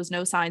person shows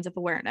no signs of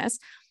awareness,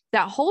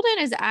 that Holden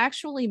is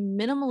actually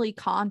minimally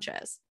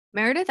conscious.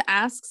 Meredith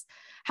asks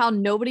how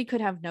nobody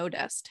could have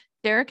noticed.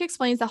 Derek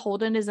explains that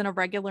Holden is in a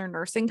regular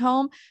nursing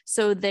home,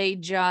 so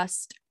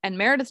and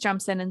Meredith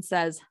jumps in and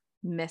says,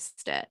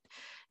 "Missed it."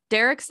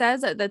 Derek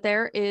says that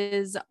there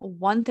is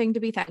one thing to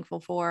be thankful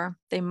for.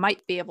 They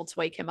might be able to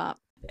wake him up.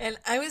 And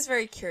I was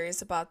very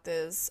curious about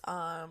this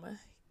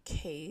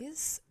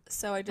case.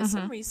 So I did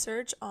some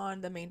research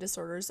on the main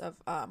disorders of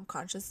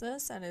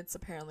consciousness, and it's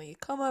apparently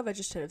coma,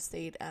 vegetative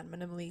state, and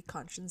minimally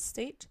conscious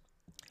state.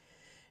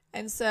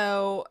 And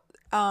so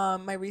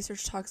my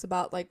research talks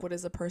about like what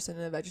is a person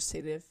in a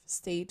vegetative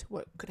state,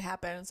 what could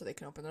happen, so they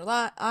can open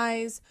their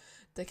eyes,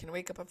 they can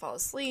wake up and fall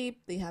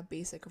asleep, they have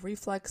basic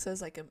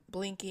reflexes like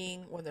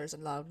blinking when there's a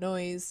loud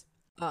noise,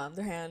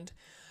 their hand,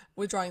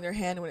 withdrawing their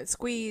hand when it's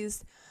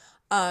squeezed,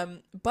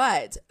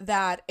 but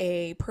that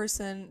a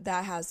person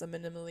that has a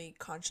minimally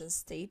conscious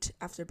state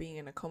after being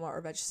in a coma or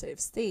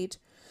vegetative state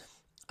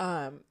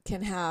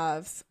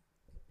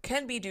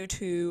can be due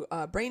to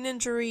brain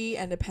injury,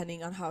 and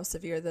depending on how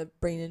severe the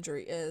brain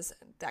injury is,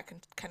 that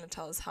can kind of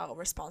tell us how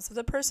responsive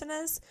the person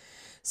is.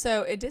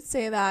 So it did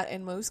say that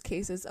in most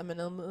cases, a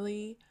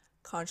minimally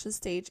conscious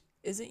state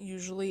isn't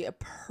usually a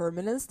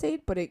permanent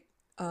state, but it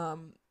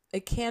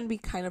can be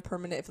kind of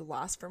permanent if it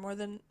lasts for more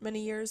than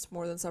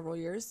several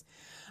years.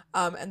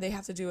 And they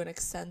have to do an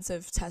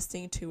extensive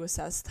testing to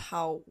assess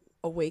how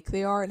awake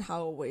they are and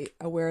how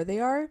aware they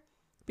are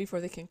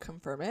before they can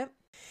confirm it.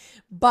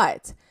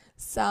 But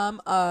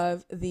some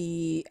of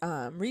the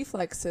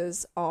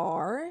reflexes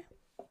are,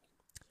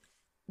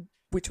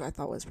 which I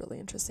thought was really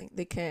interesting,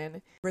 they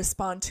can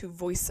respond to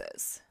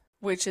voices,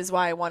 which is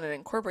why I wanted to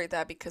incorporate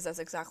that, because that's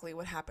exactly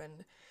what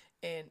happened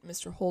in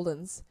Mr.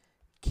 Holden's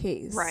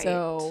case. Right.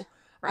 So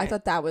Right. I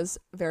thought that was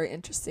very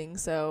interesting.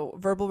 So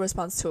verbal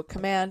response to a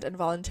command, and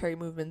voluntary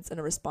movements in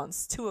a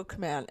response to a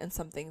command, and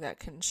something that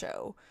can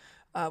show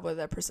whether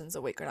that person's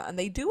awake or not. And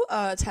they do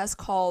a test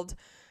called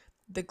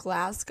the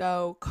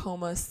Glasgow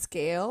Coma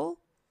Scale,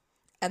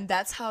 and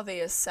that's how they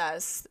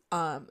assess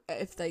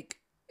if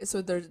so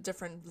there's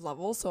different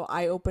levels, so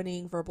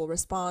eye-opening, verbal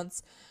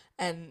response,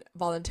 and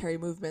voluntary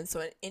movement.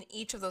 So in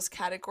each of those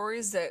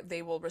categories, that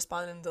they will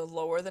respond, and the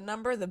lower the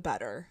number, the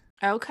better.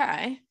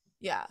 Okay.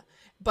 Yeah,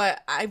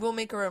 but I will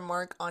make a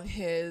remark on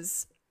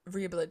his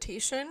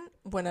rehabilitation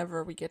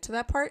whenever we get to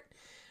that part,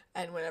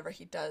 and whenever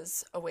he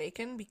does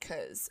awaken,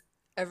 because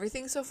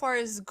everything so far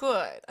is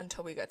good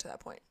until we get to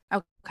that point.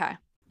 Okay.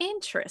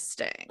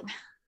 Interesting.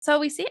 So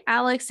we see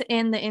Alex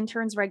in the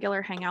intern's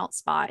regular hangout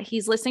spot.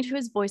 He's listening to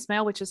his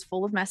voicemail, which is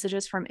full of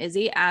messages from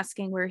Izzy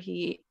asking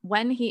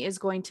when he is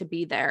going to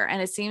be there.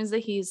 And it seems that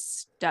he's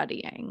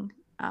studying.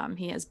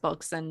 He has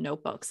books and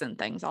notebooks and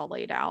things all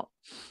laid out.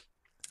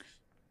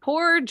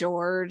 Poor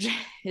George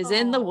is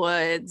in the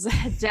woods,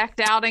 decked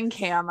out in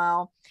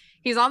camo.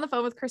 He's on the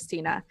phone with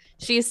Christina.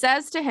 She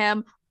says to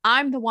him,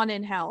 I'm the one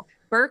in hell.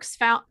 Burke's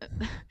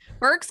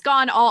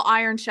gone all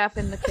Iron Chef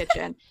in the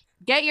kitchen.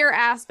 Get your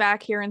ass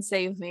back here and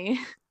save me.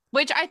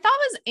 Which I thought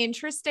was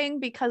interesting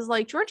because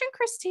like George and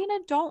Christina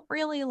don't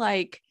really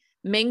like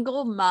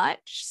mingle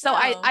much. So No.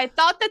 I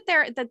thought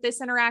that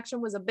this interaction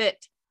was a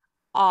bit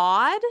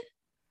odd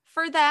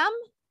for them.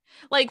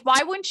 Like,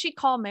 why wouldn't she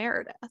call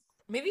Meredith?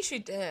 Maybe she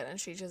did and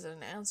she just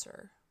didn't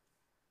answer.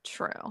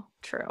 True.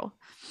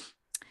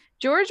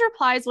 George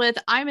replies with,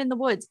 I'm in the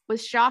woods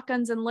with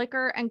shotguns and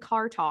liquor and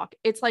car talk.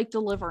 It's like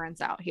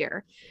Deliverance out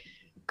here.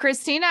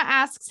 Christina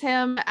asks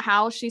him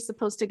how she's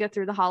supposed to get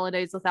through the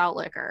holidays without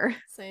liquor.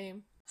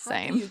 Same.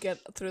 How do you get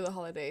through the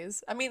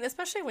holidays? I mean,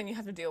 especially when you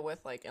have to deal with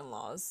like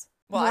in-laws.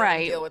 Well, I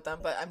don't deal with them,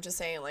 but I'm just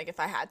saying, like, if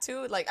I had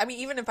to, like, I mean,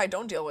 even if I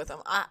don't deal with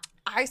them,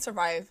 I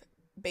survive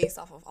based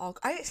off of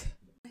alcohol.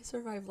 I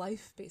survive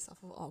life based off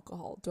of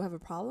alcohol. Do I have a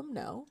problem?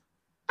 No.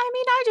 I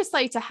mean, I just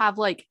like to have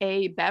like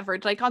a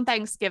beverage. Like on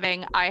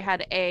Thanksgiving, I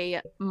had a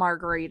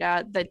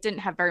margarita that didn't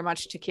have very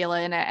much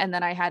tequila in it. And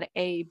then I had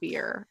a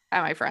beer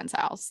at my friend's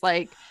house.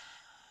 Like,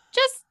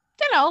 just,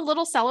 a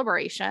little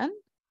celebration.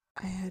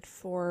 I had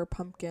 4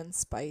 pumpkin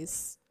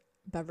spice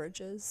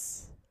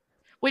beverages.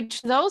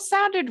 Which those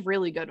sounded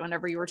really good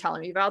whenever you were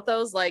telling me about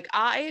those. Like,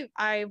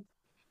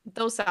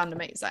 those sound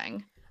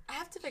amazing. I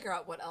have to figure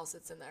out what else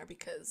it's in there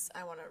because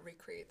I want to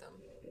recreate them.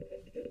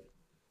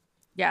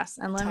 Yes,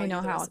 and let me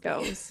know how it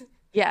goes.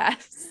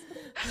 Yes.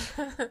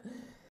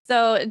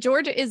 So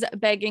George is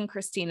begging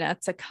Christina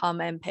to come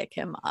and pick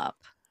him up.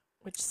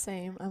 Which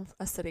same. I'm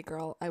a city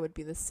girl. I would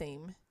be the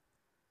same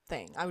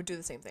thing. I would do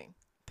the same thing.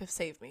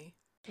 Save me.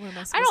 What am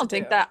I supposed I don't to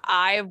think do? that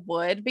I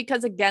would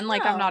because again,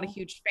 like I'm not a No.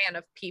 huge fan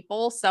of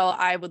people, so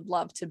I would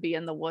love to be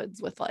in the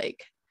woods with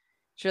like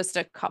just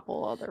a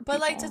couple other people. But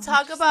like to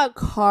talk about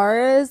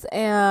cars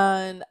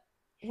and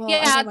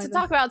to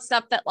talk about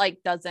stuff that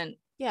like doesn't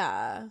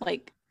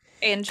like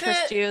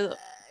interest you.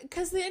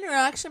 Because the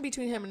interaction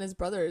between him and his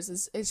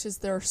brothers it's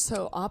just they're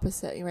so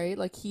opposite, right?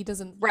 Like he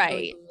doesn't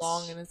really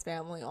belong in his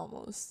family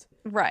almost.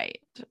 Right.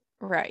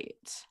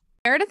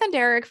 Meredith and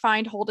Derek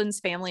find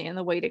Holden's family in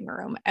the waiting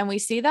room, and we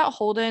see that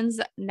Holden's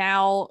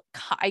now,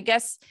 I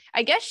guess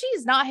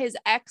she's not his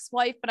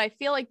ex-wife, but I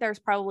feel like there's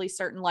probably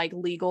certain like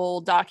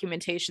legal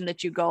documentation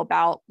that you go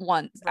about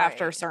once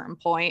after a certain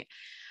point.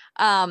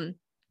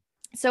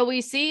 So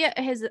we see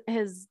his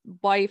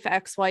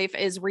ex-wife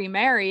is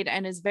remarried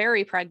and is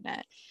very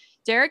pregnant.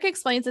 Derek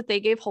explains that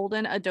they gave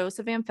Holden a dose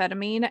of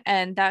amphetamine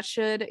and that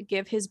should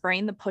give his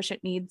brain the push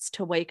it needs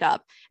to wake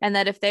up, and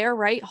that if they are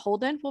right,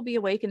 Holden will be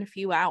awake in a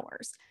few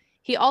hours.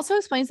 He also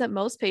explains that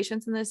most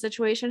patients in this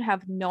situation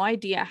have no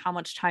idea how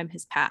much time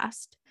has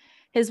passed.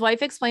 His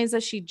wife explains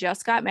that she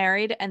just got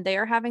married and they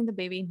are having the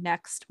baby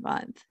next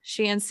month.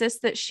 She insists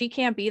that she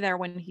can't be there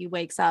when he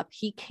wakes up.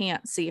 He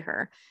can't see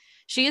her.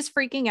 She is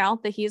freaking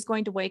out that he is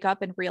going to wake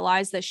up and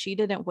realize that she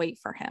didn't wait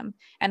for him.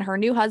 And her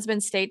new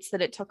husband states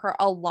that it took her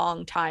a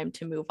long time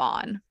to move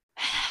on.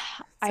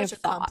 I have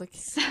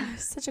thoughts.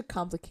 Such a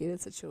complicated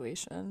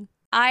situation.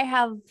 I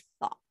have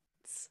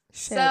thoughts.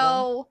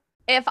 So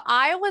if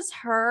I was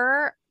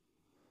her,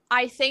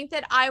 I think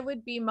that I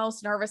would be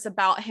most nervous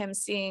about him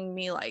seeing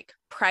me like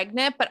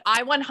pregnant, but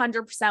I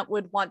 100%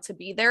 would want to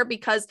be there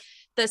because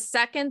the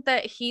second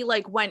that he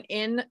like went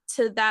into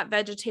that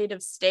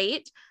vegetative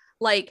state,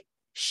 like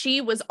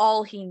she was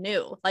all he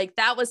knew. Like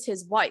that was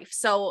his wife.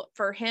 So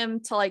for him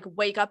to like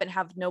wake up and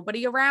have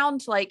nobody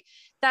around, like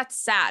that's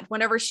sad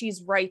whenever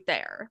she's right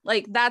there.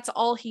 Like that's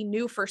all he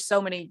knew for so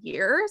many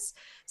years.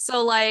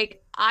 So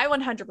like I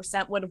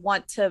 100% would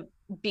want to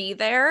be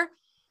there.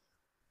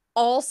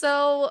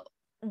 Also,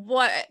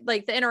 what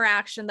like the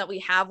interaction that we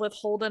have with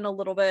Holden a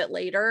little bit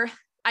later,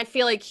 I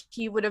feel like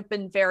he would have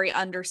been very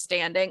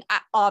understanding.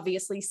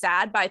 Obviously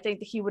sad, but I think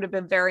that he would have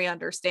been very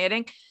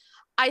understanding.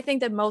 I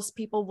think that most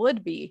people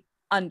would be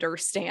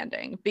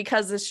understanding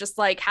because it's just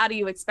like, how do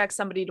you expect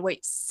somebody to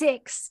wait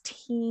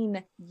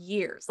 16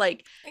 years?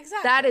 Like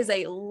that is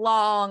a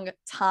long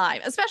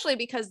time, especially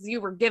because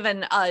you were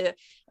given a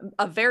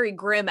very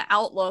grim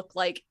outlook.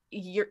 Like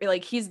you're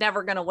like, he's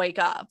never going to wake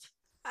up.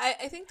 I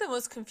think the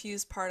most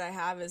confused part I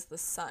have is the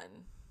son.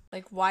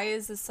 Like, why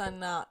is the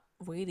son not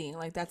waiting?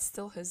 Like, that's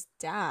still his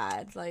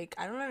dad. Like,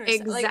 I don't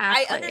understand. Exactly.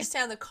 Like, I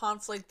understand the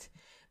conflict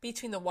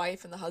between the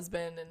wife and the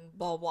husband and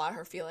blah, blah,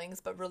 her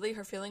feelings. But really,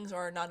 her feelings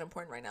are not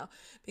important right now.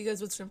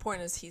 Because what's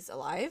important is he's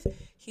alive,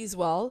 he's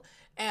well.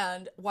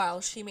 And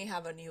while she may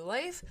have a new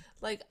life,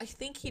 like, I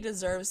think he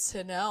deserves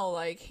to know,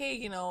 like, hey,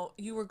 you know,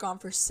 you were gone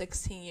for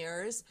 16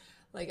 years.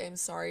 Like, I'm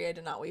sorry I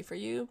did not wait for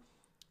you.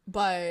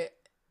 But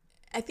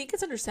I think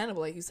it's understandable.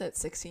 Like you said,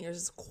 16 years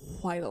is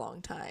quite a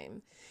long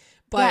time.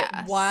 But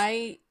yes.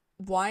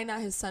 Why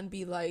not his son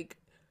be like,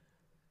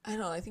 I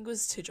don't know, I think it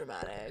was too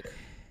dramatic.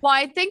 Well,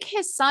 I think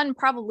his son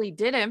probably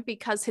didn't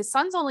because his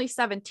son's only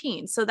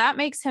 17. So that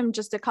makes him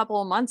just a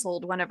couple of months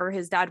old whenever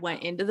his dad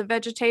went into the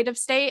vegetative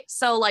state.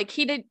 So like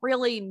he didn't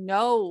really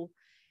know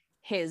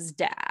his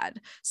dad.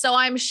 So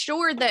I'm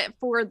sure that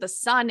for the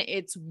son,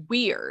 it's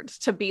weird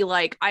to be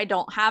like, I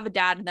don't have a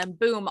dad. And then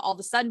boom, all of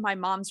a sudden my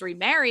mom's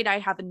remarried. I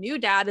have a new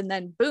dad. And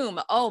then boom,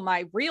 oh,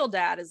 my real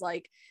dad is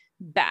like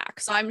back.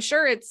 So I'm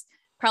sure it's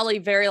probably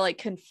very like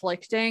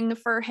conflicting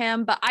for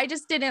him, but I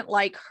just didn't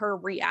like her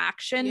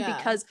reaction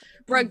because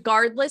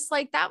regardless,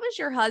 like that was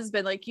your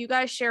husband, like you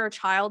guys share a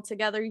child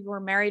together, you were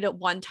married at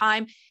one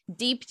time,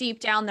 deep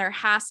down there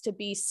has to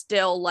be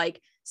still like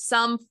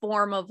some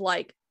form of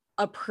like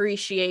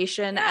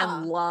appreciation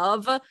and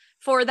love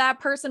for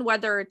that person,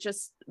 whether it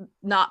just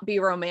not be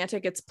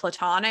romantic, it's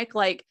platonic.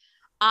 Like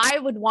I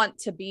would want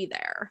to be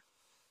there.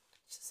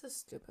 It's just so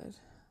stupid.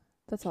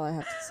 That's all I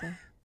have to say.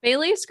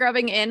 Bailey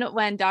scrubbing in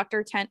when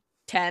Dr. Tent.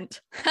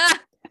 I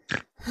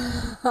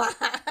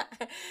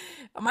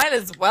might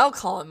as well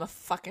call him a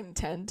fucking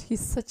tent.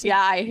 He's such a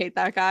I hate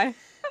that guy.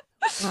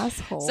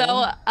 asshole.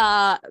 So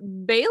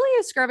Bailey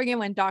is scrubbing in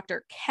when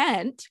Dr.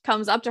 Kent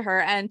comes up to her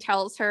and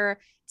tells her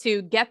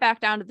to get back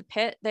down to the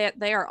pit.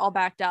 They are all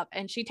backed up,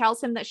 and she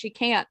tells him that she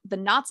can't. The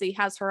Nazi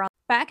has her on.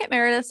 Back at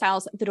Meredith's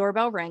house, the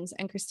doorbell rings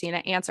and Christina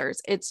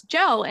answers. It's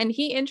Joe, and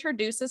he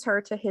introduces her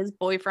to his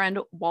boyfriend,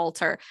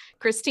 Walter.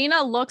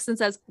 Christina looks and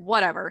says,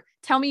 whatever,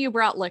 tell me you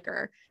brought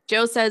liquor.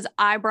 Joe says,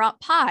 I brought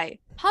pie,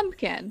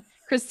 pumpkin.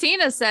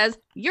 Christina says,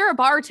 you're a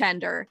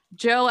bartender.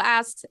 Joe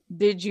asks,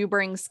 did you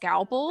bring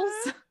scalpels?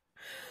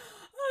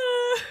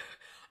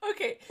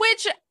 Okay.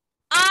 Which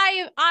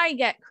I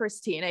get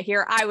Christina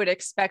here. I would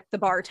expect the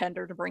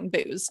bartender to bring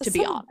booze, to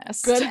be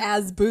honest. Good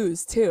as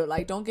booze too.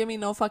 Like, don't give me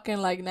no fucking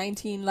like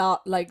 $19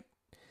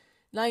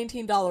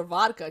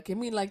 vodka. Give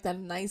me like that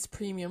nice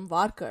premium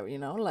vodka, you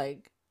know,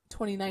 like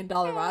 $29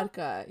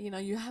 vodka. You know,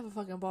 you have a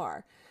fucking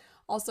bar.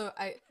 Also,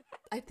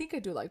 I think I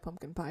do like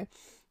pumpkin pie.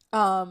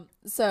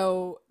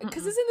 So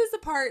because isn't this the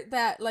part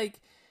that like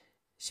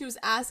she was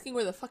asking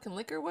where the fucking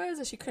liquor was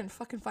and she couldn't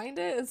fucking find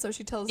it, and so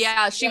she tells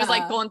she was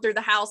like going through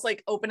the house,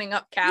 like opening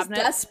up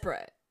cabinets. She's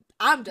desperate.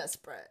 I'm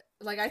desperate.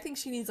 Like, I think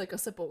she needs like a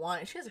sip of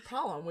wine. She has a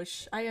problem,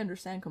 which I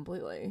understand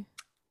completely.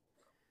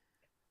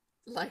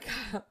 Like,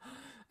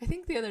 I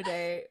think the other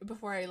day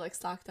before I like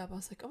stocked up, I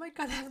was like, oh my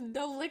god, I have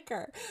no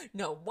liquor,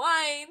 no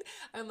wine.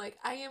 I'm like,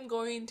 I am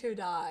going to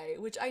die,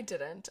 which I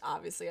didn't.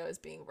 Obviously, I was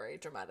being very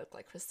dramatic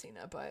like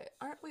Christina, but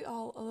aren't we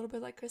all a little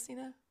bit like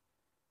Christina?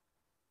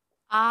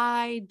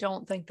 I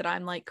don't think that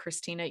I'm like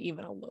Christina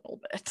even a little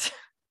bit.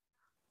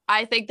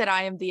 I think that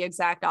I am the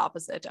exact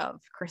opposite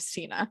of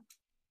Christina.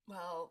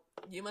 Well,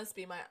 you must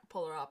be my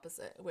polar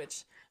opposite,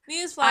 which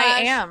newsflash.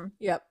 I am.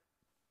 Yep.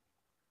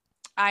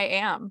 I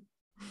am.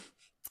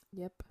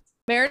 Yep.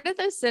 Meredith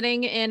is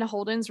sitting in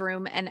Holden's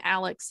room and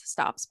Alex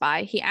stops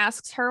by. He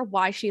asks her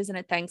why she isn't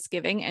at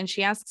Thanksgiving, and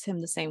she asks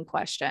him the same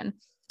question.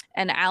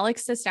 And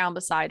Alex sits down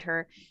beside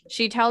her.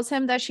 She tells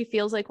him that she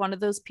feels like one of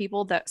those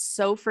people that's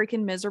so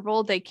freaking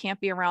miserable they can't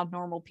be around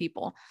normal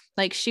people.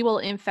 Like she will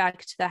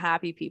infect the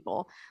happy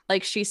people.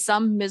 Like she's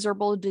some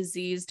miserable,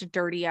 diseased,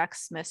 dirty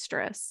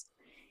ex-mistress.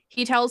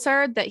 He tells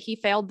her that he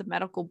failed the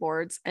medical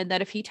boards and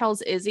that if he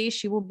tells Izzy,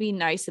 she will be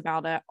nice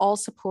about it, all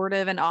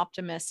supportive and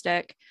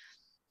optimistic.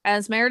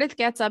 As Meredith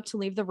gets up to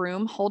leave the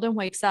room, Holden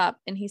wakes up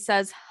and he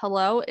says,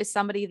 hello, is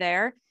somebody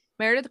there?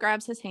 Meredith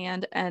grabs his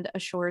hand and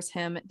assures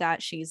him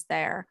that she's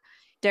there.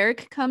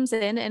 Derek comes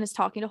in and is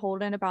talking to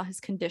Holden about his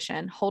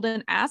condition.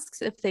 Holden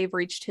asks if they've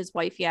reached his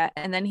wife yet,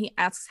 and then he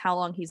asks how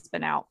long he's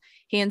been out.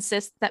 He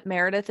insists that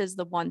Meredith is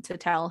the one to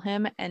tell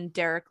him, and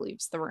Derek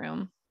leaves the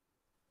room.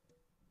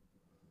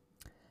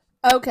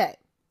 Okay.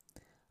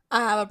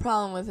 I have a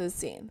problem with this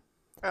scene.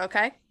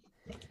 Okay.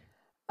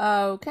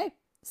 Okay.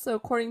 So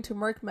according to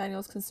Merck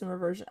Manual's consumer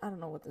version, I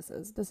don't know what this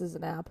is. This is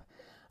an app.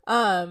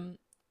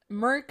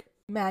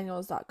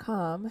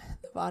 Merckmanuals.com.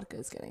 The vodka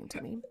is getting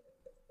to me.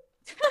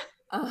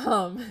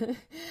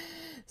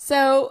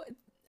 So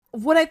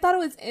what I thought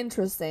was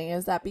interesting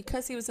is that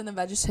because he was in a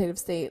vegetative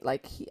state,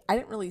 like I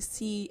didn't really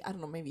see, I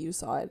don't know, maybe you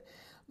saw it.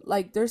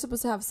 Like they're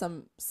supposed to have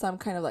some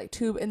kind of like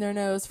tube in their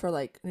nose for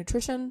like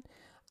nutrition.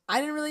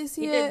 I didn't really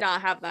see it. He did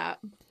not have that.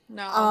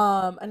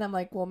 No. And I'm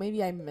like, well,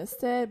 maybe I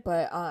missed it,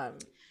 but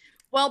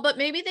well, but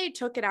maybe they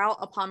took it out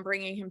upon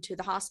bringing him to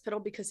the hospital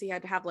because he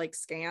had to have like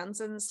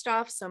scans and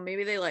stuff. So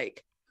maybe they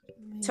like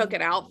took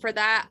it out for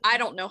that. I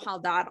don't know how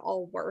that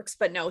all works,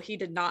 but no, he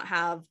did not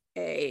have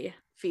a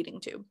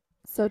feeding tube.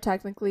 So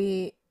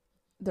technically,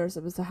 they're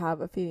supposed to have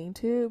a feeding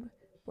tube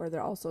where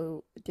they're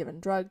also given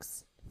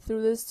drugs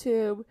through this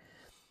tube.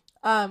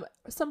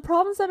 Some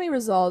problems that may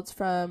result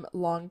from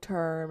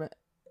long-term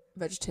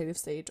vegetative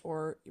state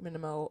or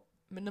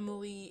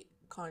minimally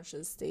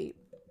conscious state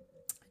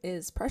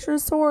is pressure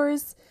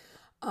sores,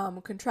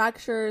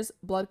 contractures,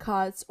 blood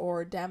clots,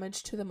 or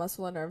damage to the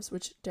muscle and nerves,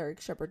 which Derek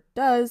Shepherd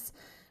does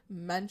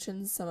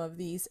mention some of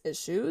these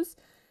issues.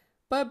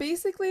 But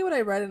basically what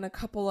I read in a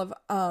couple of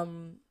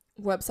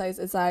websites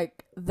is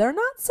like they're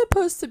not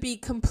supposed to be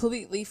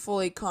completely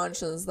fully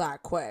conscious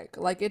that quick.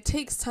 Like it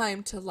takes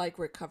time to like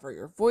recover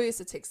your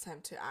voice. It takes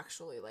time to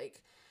actually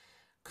like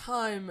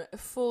come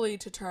fully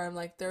to term.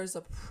 Like there's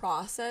a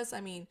process.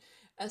 I mean,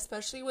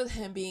 especially with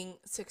him being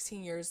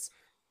 16 years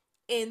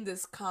in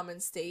this common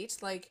state.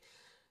 Like,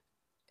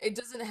 it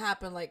doesn't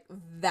happen like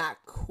that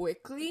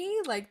quickly.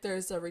 Like,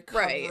 there's a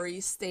recovery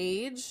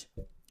stage.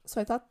 So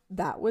I thought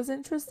that was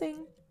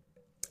interesting.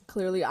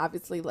 Clearly,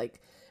 obviously,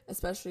 like,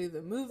 especially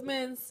the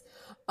movements.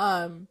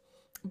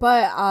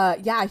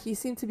 But yeah, he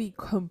seemed to be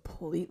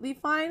completely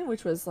fine,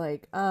 which was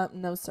like,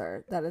 no,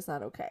 sir, that is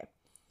not okay.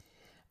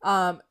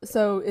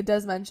 So it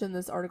does mention,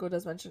 this article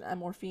does mention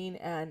amorphine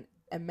and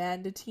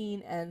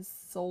amantadine and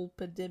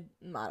solpadib,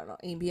 I don't know,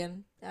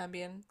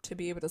 Ambien to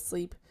be able to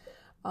sleep.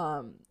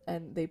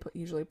 And they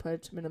usually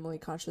put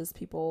minimally conscious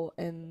people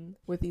in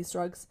with these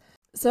drugs.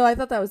 So I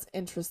thought that was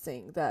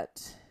interesting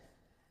that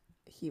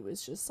he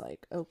was just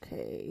like,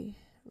 okay,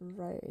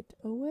 right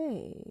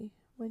away,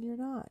 when you're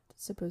not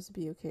supposed to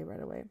be okay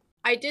right away.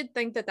 I did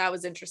think that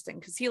was interesting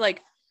because he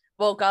like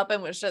woke up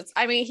and was just,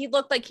 I mean, he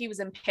looked like he was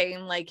in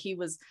pain, like he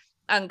was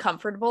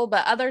uncomfortable,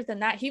 but other than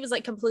that, he was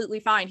like completely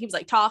fine. He was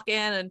like talking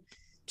and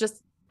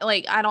just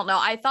like, I don't know.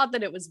 I thought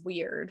that it was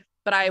weird,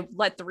 but I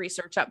let the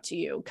research up to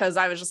you because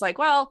I was just like,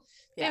 well,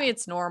 maybe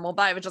it's normal,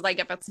 but I was just like,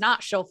 if it's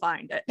not, she'll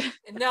find it.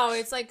 No,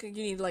 it's like you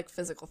need like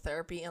physical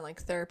therapy and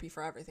like therapy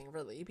for everything,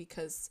 really,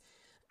 because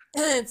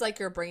it's like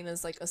your brain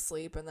is like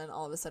asleep and then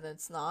all of a sudden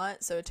it's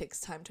not. So it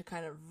takes time to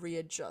kind of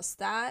readjust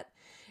that.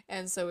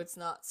 And so it's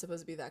not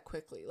supposed to be that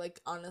quickly. Like,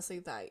 honestly,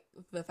 that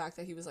the fact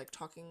that he was like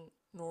talking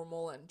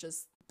normal and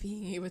just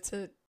being able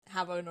to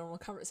have a normal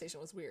conversation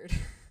was weird.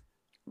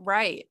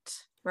 Right.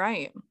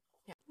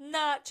 Yeah.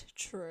 Not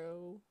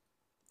true.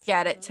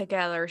 Get it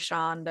together,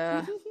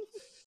 Shonda.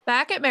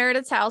 Back at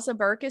Meredith's house,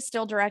 Burke is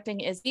still directing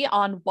Izzy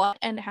on what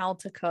and how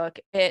to cook.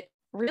 It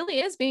really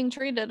is being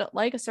treated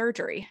like a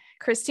surgery.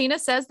 Christina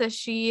says that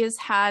she has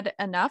had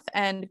enough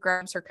and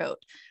grabs her coat.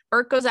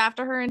 Burke goes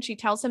after her and she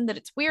tells him that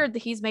it's weird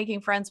that he's making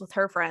friends with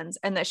her friends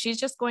and that she's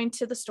just going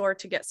to the store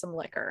to get some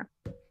liquor.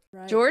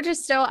 Right. George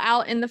is still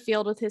out in the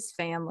field with his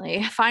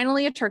family.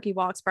 Finally, a turkey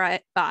walks by.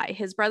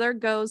 His brother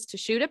goes to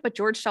shoot it, but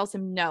George tells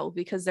him no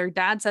because their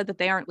dad said that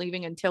they aren't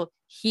leaving until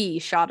he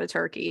shot a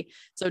turkey.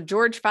 So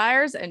George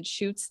fires and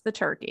shoots the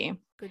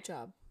turkey. Good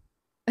job.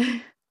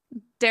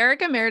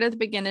 Derek and Meredith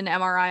begin an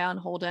MRI on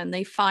Holden.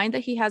 They find that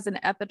he has an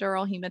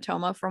epidural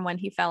hematoma from when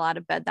he fell out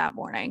of bed that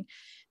morning.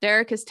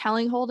 Derek is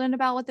telling Holden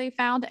about what they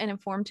found and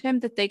informed him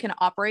that they can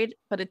operate,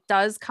 but it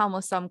does come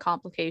with some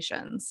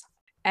complications.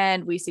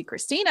 And we see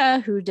Christina,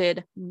 who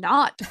did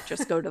not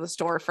just go to the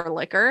store for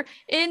liquor,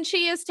 and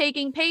she is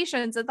taking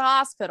patients at the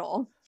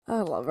hospital.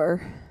 I love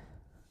her.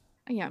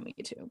 Yeah, me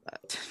too,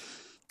 but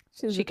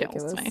she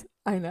kills me.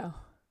 I know.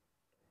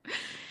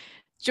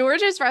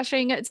 George is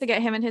rushing to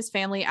get him and his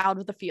family out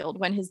of the field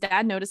when his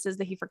dad notices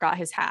that he forgot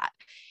his hat.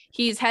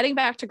 He's heading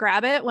back to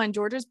grab it when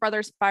George's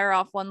brothers fire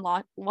off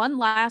one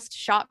last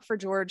shot for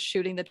George,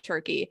 shooting the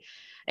turkey.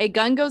 A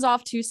gun goes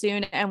off too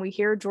soon and we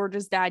hear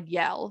George's dad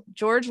yell.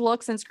 George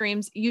looks and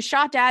screams, "You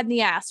shot Dad in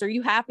the ass. Are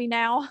you happy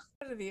now?"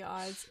 What are the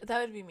odds? That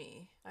would be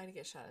me. I'd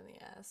get shot in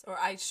the ass. Or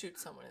I'd shoot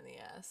someone in the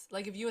ass.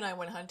 Like, if you and I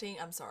went hunting,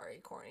 I'm sorry,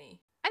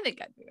 Corny. I think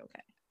I'd be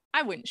okay.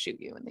 I wouldn't shoot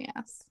you in the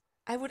ass.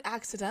 I would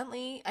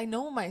accidentally. I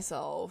know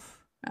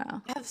myself.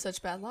 Oh. I have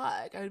such bad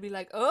luck. I would be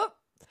like, oh,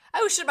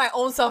 I would shoot my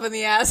own self in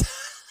the ass.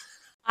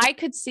 I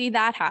could see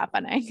that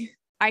happening.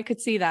 I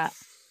could see that.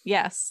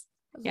 Yes.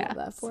 Love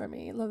that for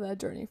me. Love that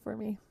journey for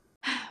me.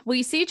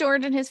 We see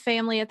George and his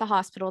family at the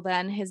hospital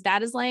then. His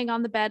dad is laying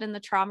on the bed in the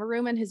trauma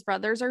room and his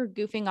brothers are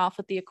goofing off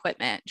with the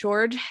equipment.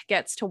 George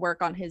gets to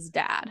work on his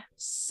dad.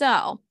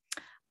 So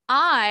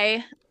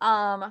I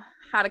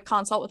had a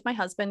consult with my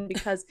husband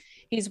because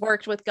he's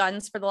worked with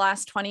guns for the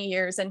last 20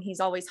 years and he's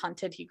always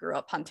hunted. He grew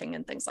up hunting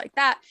and things like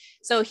that.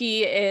 So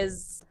he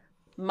is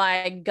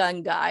my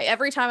gun guy.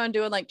 Every time I'm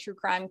doing like true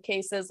crime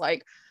cases,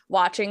 like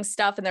watching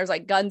stuff and there's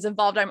like guns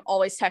involved, I'm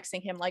always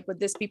texting him like, would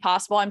this be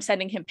possible? I'm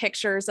sending him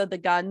pictures of the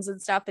guns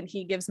and stuff and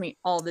he gives me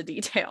all the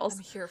details.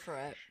 I'm here for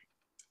it.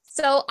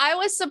 So I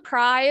was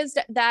surprised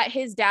that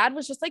his dad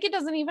was just like, it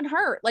doesn't even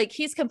hurt. Like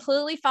he's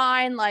completely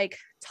fine, like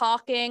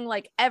talking,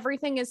 like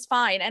everything is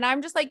fine. And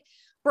I'm just like,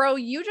 bro,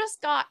 you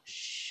just got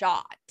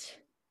shot.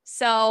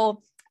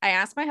 So I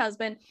asked my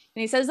husband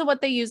and he says that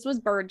what they used was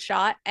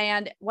birdshot.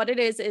 And what it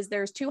is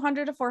there's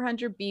 200 to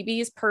 400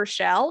 BBs per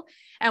shell.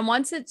 And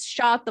once it's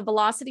shot, the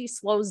velocity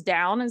slows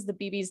down as the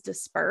BBs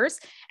disperse.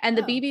 And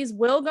the BBs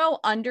will go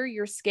under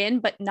your skin,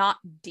 but not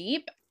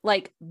deep,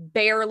 like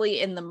barely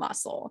in the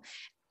muscle.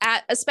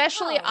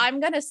 Especially, I'm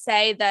going to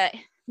say that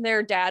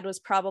their dad was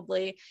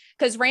probably,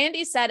 because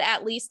Randy said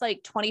at least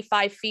like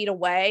 25 feet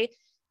away,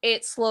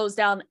 it slows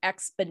down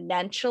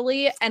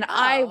exponentially. And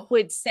I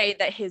would say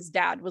that his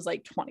dad was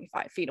like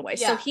 25 feet away.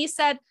 Yeah. So he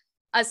said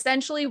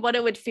essentially what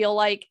it would feel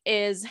like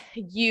is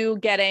you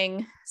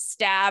getting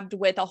stabbed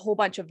with a whole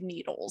bunch of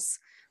needles.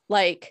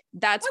 Like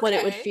that's what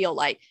it would feel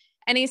like.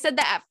 And he said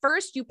that at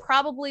first you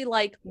probably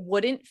like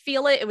wouldn't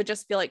feel it. It would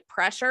just feel like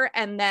pressure.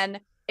 And then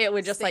it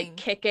would just like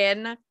kick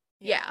in.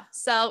 Yeah.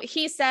 So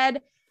he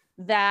said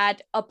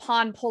that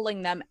upon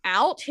pulling them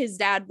out, his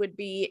dad would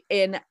be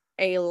in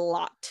a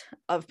lot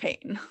of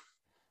pain.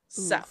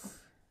 So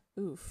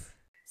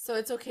So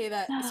it's okay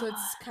so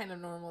it's kind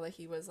of normal that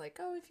he was like,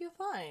 oh, we feel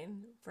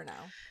fine for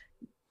now.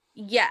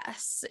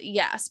 Yes,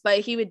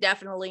 but he would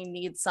definitely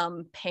need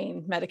some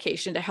pain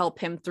medication to help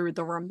him through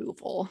the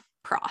removal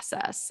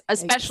process,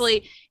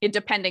 especially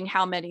depending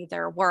how many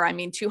there were. I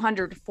mean,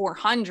 200 to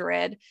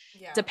 400,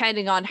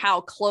 depending on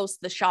how close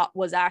the shot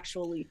was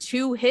actually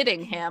to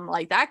hitting him,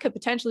 like that could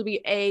potentially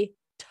be a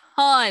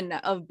ton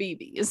of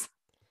BBs.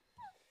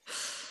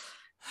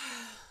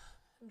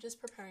 I'm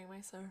just preparing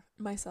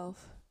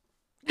myself.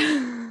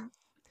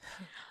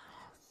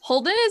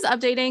 Holden is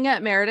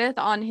updating Meredith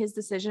on his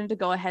decision to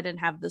go ahead and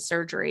have the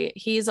surgery.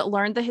 He's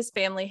learned that his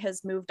family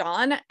has moved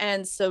on,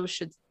 and so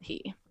should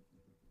he,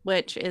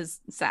 which is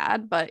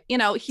sad, but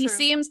he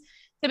seems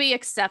to be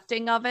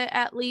accepting of it,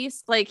 at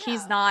least. Like he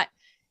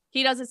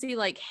doesn't seem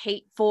like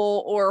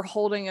hateful or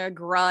holding a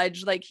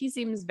grudge. Like he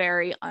seems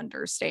very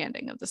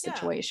understanding of the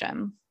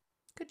situation.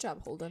 Good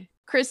job, Holden.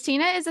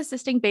 Christina is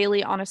assisting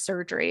Bailey on a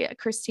surgery.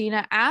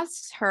 Christina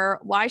asks her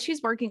why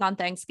she's working on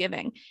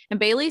Thanksgiving,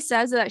 and Bailey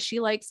says that she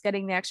likes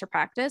getting the extra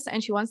practice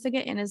and she wants to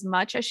get in as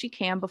much as she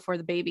can before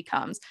the baby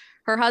comes.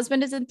 Her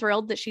husband isn't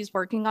thrilled that she's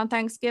working on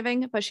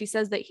Thanksgiving, but she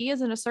says that he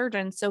isn't a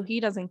surgeon, so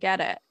he doesn't get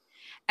it.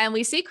 And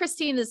we see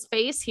Christina's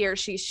face here.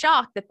 She's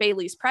shocked that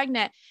Bailey's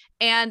pregnant,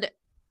 and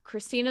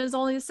Christina is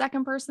only the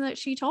second person that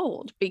she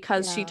told,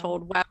 because she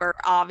told Weber,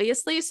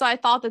 obviously. So I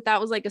thought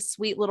that was like a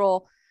sweet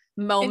little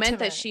moment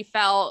that she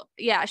felt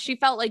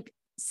like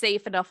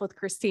safe enough with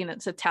Christina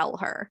to tell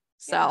her.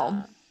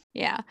 So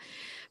yeah.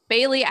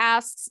 Bailey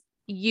asks,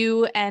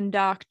 you and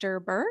Dr.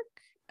 Burke?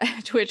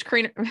 To which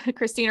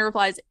Christina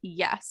replies,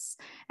 yes.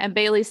 And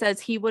Bailey says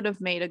he would have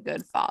made a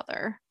good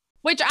father,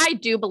 which I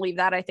do believe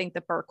that. I think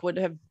that Burke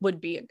would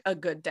be a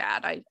good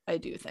dad. I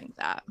do think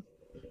that.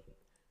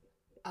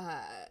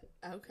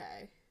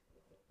 Okay.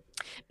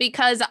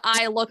 Because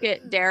I look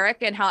at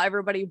Derek and how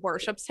everybody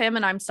worships him,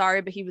 and I'm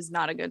sorry, but he was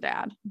not a good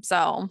dad.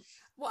 So,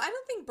 well, I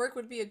don't think Burke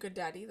would be a good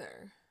dad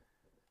either.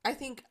 I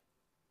think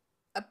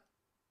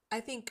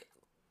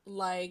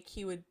like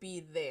he would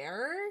be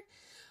there,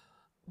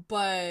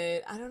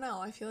 but I don't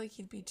know. I feel like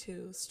he'd be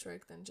too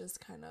strict and just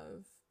kind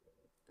of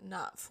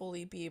not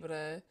fully be able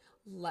to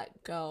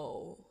let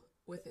go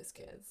with his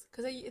kids.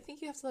 Because I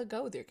think you have to let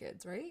go with your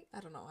kids, right?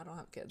 I don't know. I don't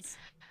have kids.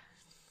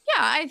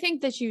 Yeah, I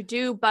think that you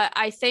do, but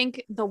I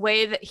think the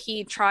way that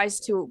he tries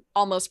to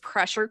almost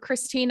pressure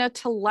Christina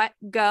to let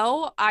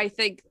go, I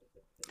think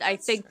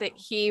that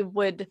he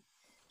would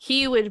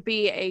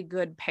be a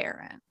good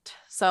parent.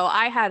 So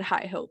I had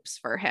high hopes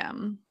for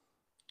him.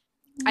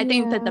 I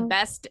think that the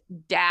best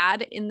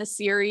dad in the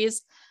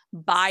series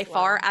by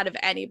far out of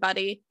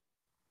anybody.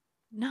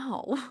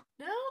 No,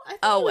 I think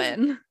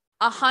Owen.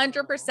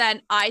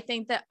 100%. I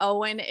think that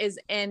Owen is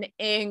an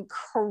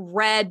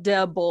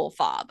incredible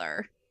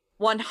father.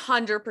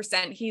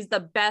 100%. He's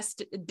the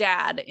best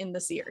dad in the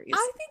series.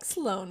 I think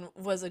Sloane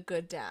was a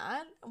good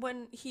dad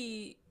when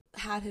he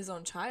had his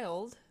own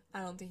child. I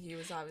don't think he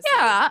was obviously.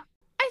 Yeah,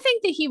 I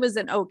think that he was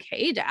an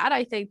okay dad.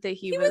 I think that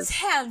he was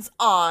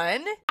hands-on.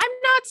 I'm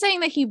not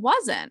saying that he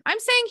wasn't. I'm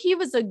saying he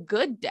was a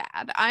good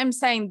dad. I'm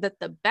saying that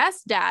the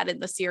best dad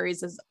in the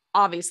series is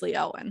obviously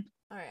Owen.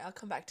 All right, I'll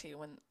come back to you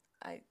when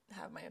I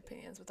have my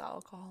opinions with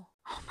alcohol.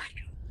 Oh my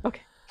God.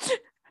 Okay.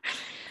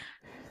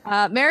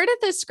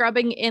 Meredith is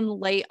scrubbing in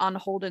late on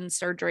Holden's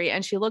surgery,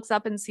 and she looks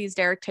up and sees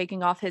Derek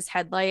taking off his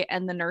headlight,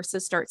 and the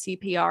nurses start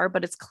CPR,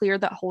 but it's clear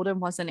that Holden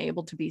wasn't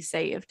able to be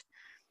saved.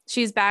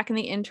 She's back in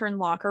the intern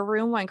locker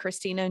room when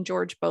Christina and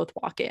George both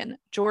walk in.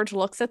 George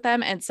looks at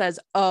them and says,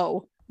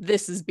 "Oh,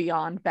 this is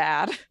beyond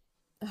bad."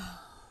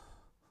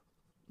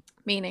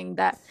 Meaning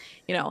that,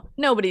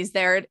 nobody's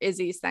there at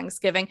Izzy's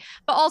Thanksgiving,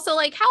 but also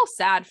like how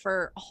sad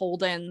for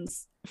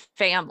Holden's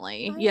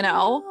family, I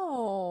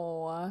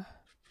know.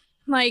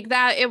 Like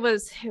that, it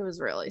was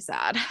really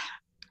sad.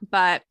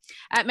 But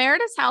at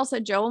Meredith's house,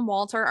 Joe and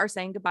Walter are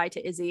saying goodbye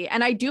to Izzy.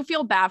 And I do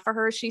feel bad for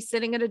her. She's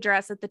sitting at a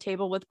dress at the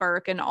table with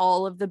Burke and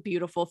all of the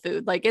beautiful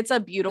food. Like it's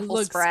a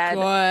beautiful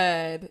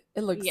spread.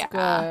 It looks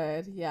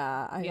good.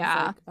 Yeah. I was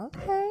like,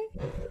 okay.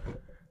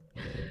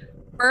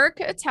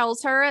 Burke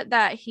tells her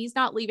that he's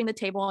not leaving the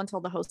table until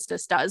the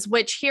hostess does,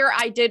 which here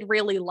I did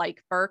really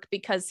like Burke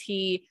because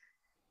he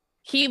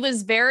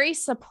was very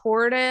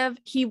supportive.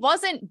 He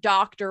wasn't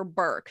Dr.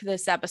 Burke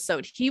this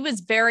episode. He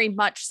was very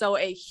much so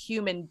a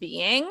human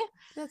being.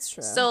 That's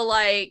true. So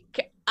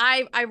like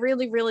I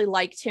really, really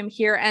liked him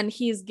here, and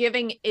he's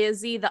giving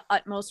Izzy the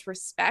utmost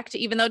respect,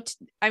 even though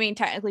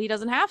technically he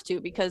doesn't have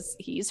to because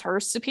he's her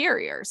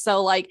superior.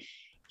 So like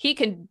he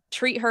can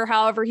treat her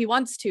however he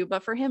wants to,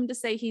 but for him to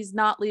say he's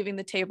not leaving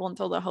the table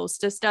until the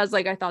hostess does,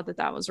 like I thought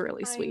that was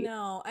really sweet. I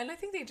know. And I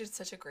think they did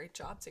such a great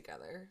job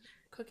together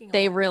cooking.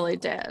 They really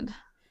did.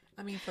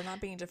 I mean, for not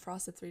being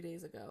defrosted 3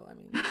 days ago. I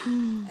mean,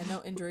 and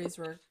no injuries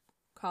were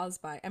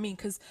caused by,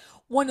 because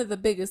one of the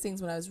biggest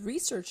things when I was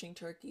researching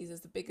turkeys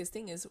is the biggest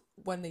thing is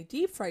when they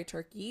deep fry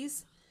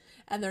turkeys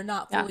and they're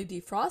not fully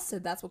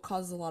defrosted, that's what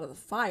causes a lot of the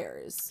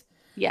fires.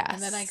 Yes.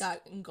 And then I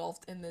got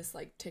engulfed in this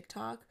like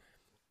TikTok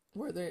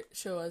where they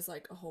show us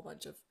like a whole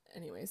bunch of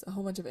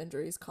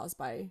injuries caused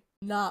by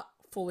not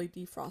fully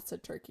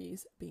defrosted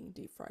turkeys being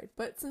deep fried.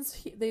 But since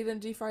they didn't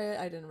deep fry it,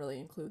 I didn't really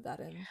include that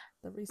in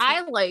the research.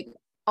 I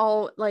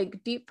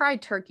like deep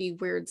fried turkey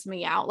weirds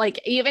me out. Like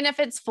even if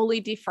it's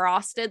fully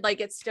defrosted,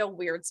 like it still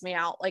weirds me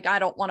out. Like I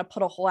don't want to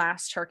put a whole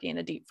ass turkey in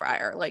a deep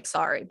fryer. Like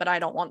sorry, but I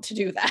don't want to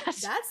do that.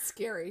 That's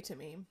scary to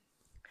me.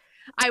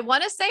 I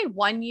want to say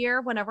one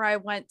year whenever I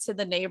went to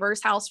the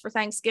neighbor's house for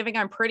Thanksgiving,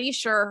 I'm pretty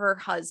sure her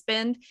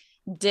husband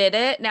did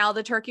it. Now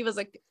the turkey was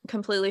like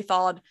completely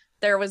thawed.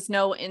 There was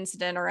no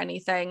incident or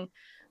anything.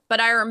 But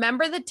I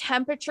remember the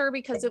temperature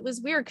because it was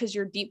weird because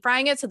you're deep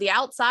frying it. So the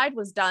outside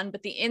was done,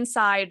 but the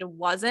inside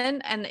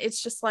wasn't. And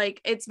it's just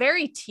like, it's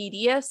very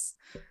tedious.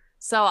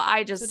 So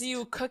do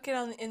you cook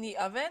it in the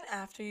oven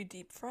after you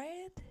deep fry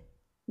it?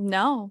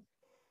 No.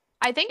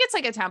 I think it's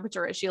like a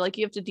temperature issue. Like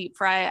you have to deep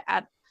fry it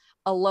at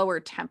a lower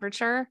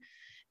temperature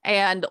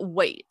and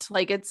wait.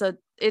 Like it's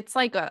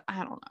like a,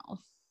 I don't know.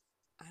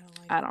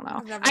 I don't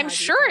know. I'm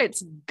sure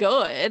it's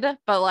good,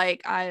 but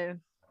like I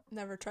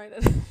never tried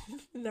it.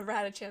 Never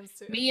had a chance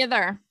to. Me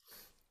either.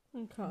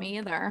 Okay. Me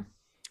either.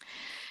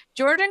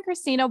 George and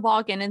Christina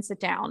walk in and sit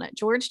down.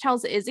 George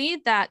tells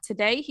Izzy that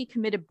today he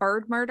committed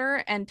bird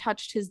murder and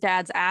touched his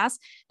dad's ass,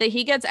 that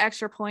he gets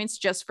extra points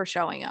just for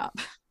showing up.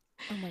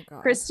 Oh my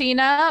God.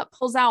 Christina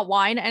pulls out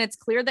wine, and it's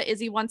clear that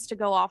Izzy wants to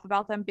go off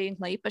about them being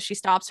late, but she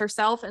stops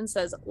herself and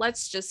says,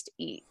 let's just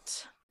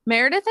eat.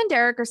 Meredith and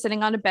Derek are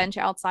sitting on a bench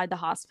outside the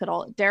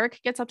hospital.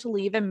 Derek gets up to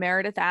leave and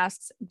Meredith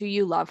asks, do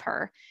you love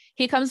her?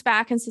 He comes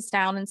back and sits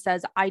down and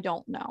says, I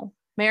don't know.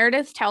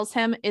 Meredith tells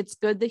him it's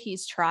good that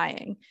he's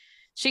trying.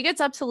 She gets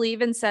up to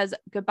leave and says,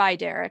 goodbye,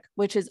 Derek,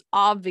 which is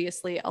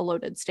obviously a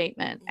loaded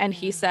statement. And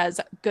he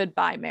says,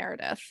 goodbye,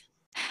 Meredith.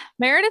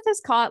 Meredith is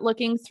caught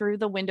looking through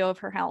the window of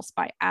her house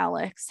by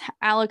Alex.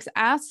 Alex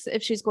asks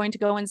if she's going to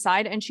go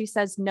inside and she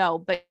says no,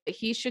 but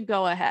he should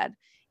go ahead.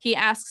 He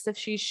asks if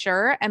she's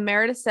sure, and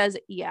Meredith says,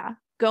 yeah,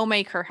 go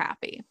make her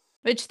happy.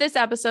 Which this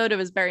episode, it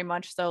was very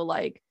much so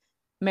like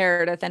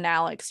Meredith and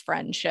Alex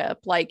friendship.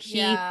 Like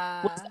he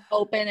was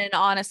open and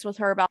honest with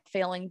her about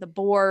failing the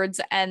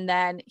boards. And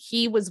then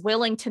he was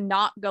willing to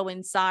not go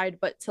inside,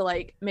 but to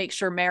like make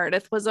sure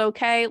Meredith was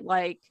okay.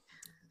 Like,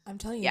 I'm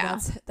telling you,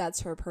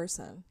 that's her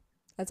person.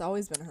 That's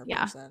always been her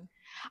person.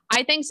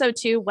 I think so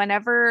too.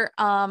 Whenever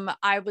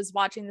I was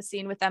watching the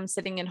scene with them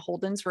sitting in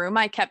Holden's room,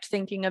 I kept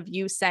thinking of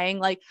you saying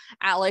like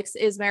Alex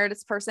is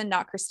Meredith's person,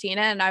 not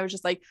Christina. And I was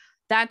just like,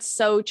 that's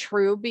so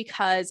true,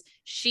 because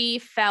she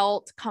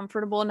felt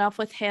comfortable enough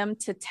with him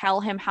to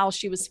tell him how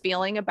she was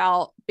feeling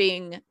about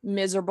being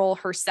miserable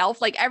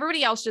herself. Like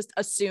everybody else just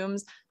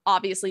assumes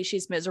obviously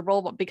she's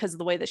miserable, but because of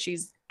the way that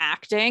she's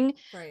acting,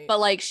 right. But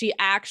like she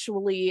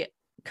actually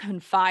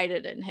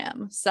confided in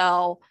him.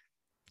 So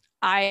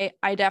I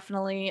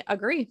definitely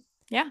agree.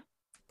 Yeah.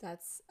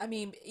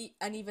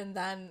 And even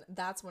then,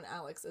 that's when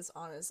Alex is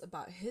honest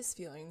about his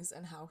feelings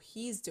and how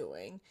he's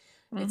doing.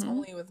 Mm-hmm. It's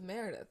only with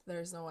Meredith.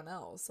 There's no one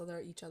else. So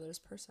they're each other's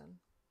person.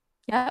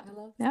 Yeah. I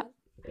love that.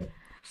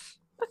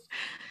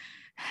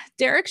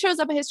 Derek shows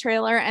up at his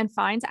trailer and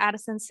finds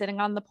Addison sitting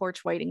on the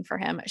porch waiting for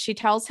him. She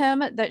tells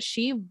him that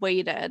she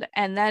waited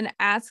and then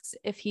asks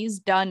if he's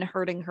done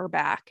hurting her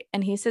back.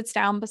 And he sits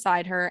down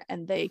beside her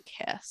and they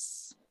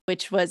kiss,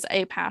 which was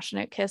a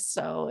passionate kiss,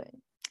 so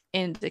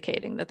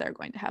indicating that they're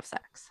going to have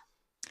sex.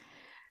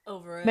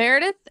 Over it.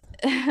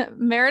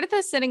 Meredith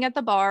is sitting at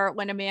the bar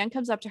when a man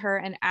comes up to her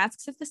and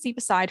asks if the seat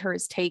beside her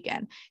is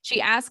taken.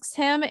 She asks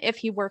him if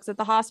he works at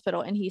the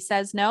hospital, and he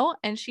says no,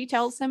 and she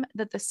tells him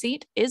that the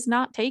seat is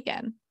not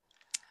taken.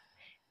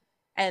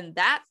 And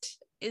that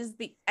is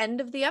the end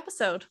of the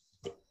episode.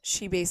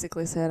 She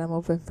basically said, I'm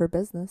open for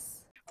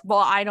business. Well,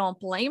 I don't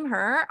blame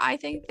her. I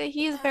think that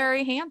he's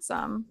very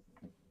handsome.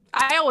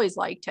 I always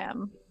liked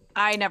him.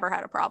 I never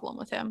had a problem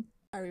with him.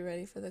 Are we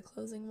ready for the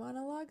closing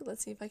monologue?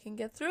 Let's see if I can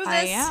get through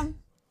this.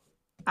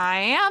 I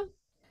am.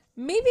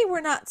 Maybe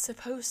we're not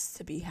supposed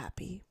to be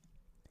happy.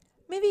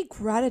 Maybe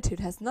gratitude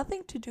has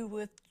nothing to do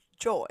with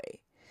joy.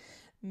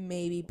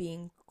 Maybe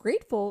being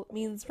grateful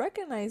means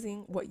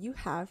recognizing what you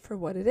have for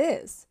what it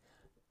is.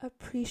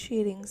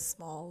 Appreciating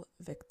small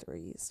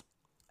victories.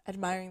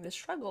 Admiring the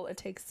struggle it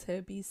takes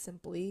to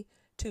simply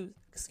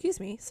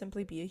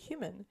be a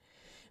human.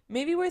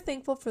 Maybe we're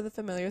thankful for the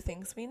familiar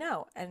things we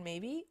know, and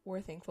maybe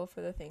we're thankful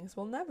for the things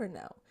we'll never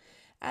know.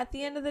 At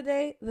the end of the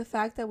day, the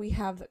fact that we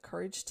have the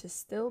courage to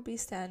still be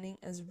standing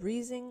is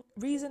reason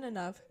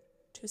enough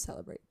to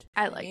celebrate.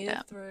 I liked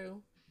it.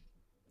 Through.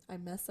 I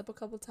messed up a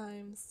couple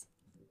times.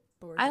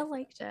 I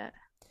liked it.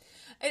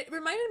 It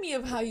reminded me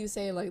of how you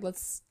say, like,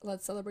 let's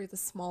celebrate the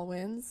small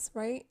wins,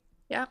 right?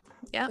 Yeah.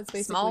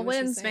 Small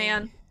wins,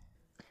 man.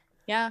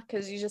 Yeah,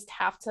 because you just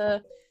have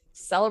to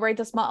celebrate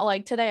the small.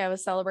 Like today I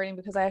was celebrating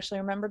because I actually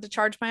remembered to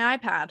charge my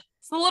iPad.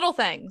 It's the little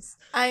things.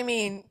 I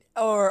mean,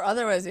 or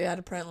otherwise you had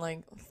to print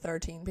like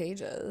 13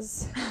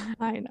 pages.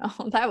 I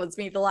know. That was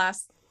me the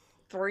last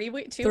 3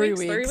 weeks. 3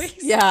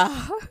 weeks.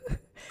 Yeah.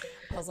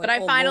 But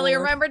I finally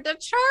remembered to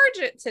charge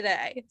it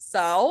today.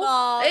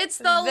 So it's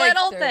the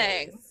little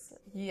things.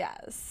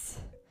 Yes.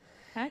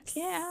 Heck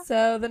yeah.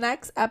 So the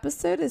next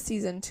episode is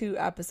season 2,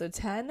 episode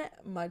 10,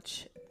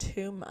 Much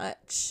too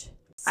much.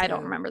 I don't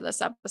So, remember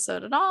this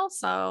episode at all,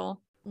 so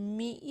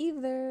Me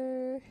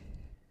either.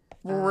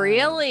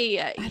 really,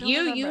 don't you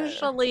remember.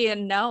 usually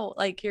know,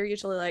 like you're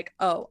usually like,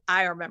 oh,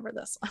 I remember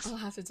this one. I'll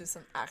have to do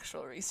some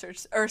actual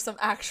research or some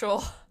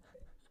actual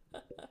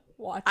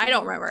watching. I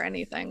don't remember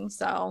anything,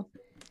 so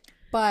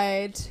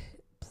But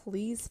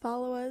please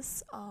follow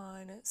us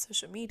on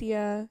social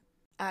media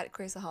at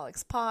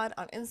Graceaholics Pod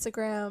on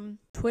Instagram,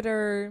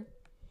 Twitter,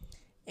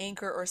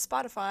 Anchor, or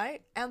Spotify.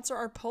 Answer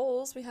our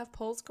polls. We have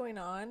polls going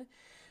on.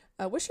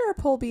 What should our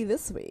poll be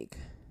this week?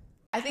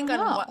 I think don't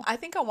know. I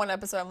think on one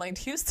episode I'm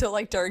like, do you still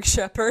like Derek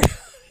Shepherd?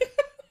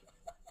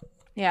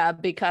 yeah,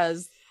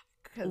 because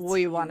 'Cause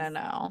we want to he's-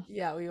 know.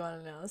 Yeah, we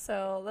want to know.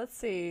 So let's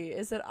see.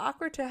 Is it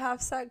awkward to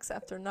have sex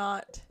after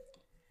not?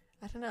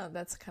 I don't know.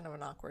 That's kind of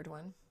an awkward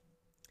one.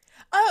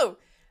 Oh,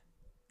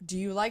 do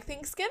you like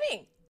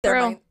Thanksgiving?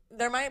 True.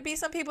 There might be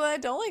some people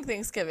that don't like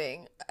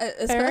Thanksgiving, Very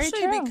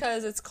especially true.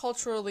 because it's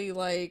culturally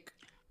like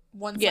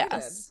one-sided.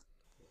 Yes.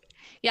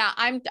 Yeah,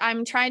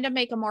 I'm trying to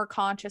make a more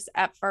conscious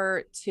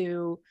effort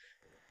to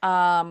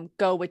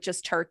go with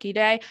just Turkey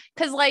Day,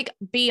 because like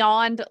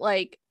beyond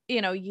like,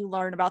 you know, you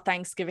learn about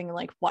Thanksgiving in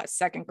like what,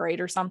 second grade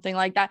or something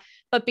like that,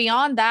 but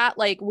beyond that,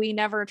 like we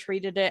never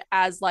treated it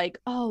as like,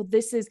 oh,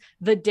 this is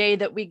the day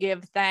that we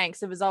give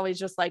thanks. It was always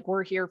just like,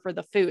 we're here for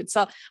the food.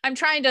 So I'm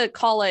trying to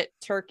call it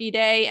Turkey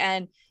Day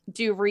and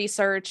do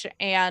research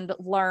and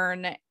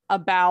learn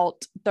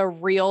about the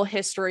real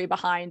history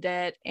behind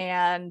it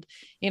and,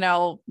 you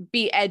know,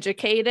 be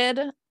educated.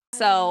 I love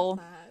So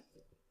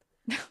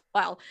that.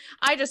 well,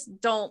 I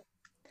just don't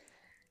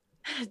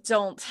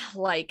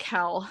like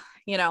how,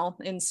 you know,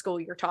 in school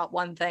you're taught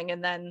one thing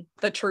and then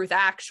the truth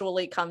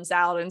actually comes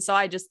out. And so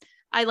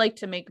I like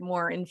to make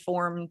more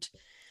informed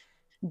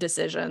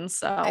decisions.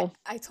 So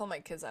I told my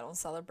kids I don't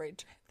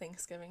celebrate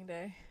Thanksgiving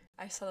Day.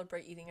 I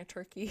celebrate eating a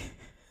turkey.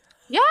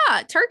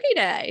 yeah, Turkey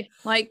Day.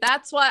 Like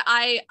that's what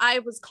I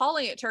was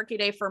calling it Turkey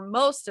Day for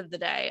most of the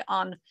day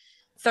on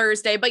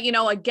Thursday. But you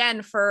know,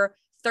 again, for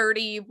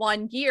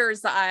 31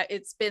 years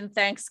it's been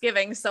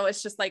Thanksgiving, so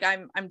it's just like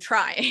I'm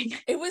trying.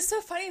 It was so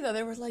funny though.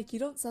 They were like, "You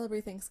don't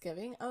celebrate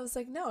Thanksgiving?" I was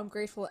like, "No, I'm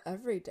grateful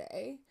every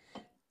day."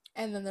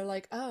 And then they're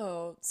like,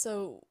 "Oh,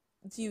 so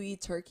do you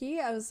eat turkey?"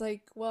 I was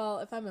like, "Well,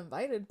 if I'm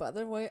invited, but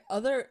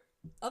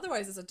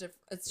otherwise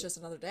it's just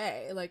another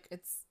day. Like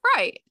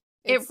Right.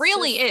 It it's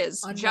really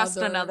just is just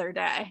another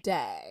day.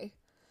 day."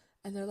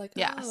 And they're like,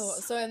 Yes. "Oh."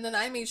 So and then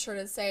I made sure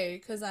to say,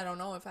 because I don't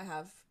know if I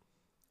have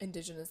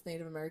Indigenous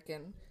Native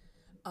American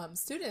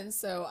students,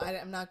 so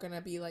I'm not gonna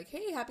be like,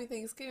 "Hey, happy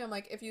Thanksgiving." I'm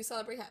like, if you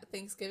celebrate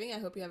Thanksgiving, I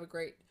hope you have a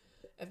great,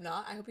 if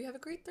not, I hope you have a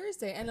great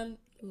Thursday and a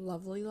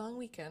lovely long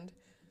weekend,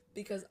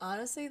 because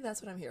honestly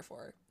that's what I'm here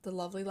for, the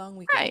lovely long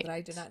weekend. Right. That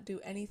I did not do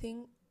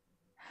anything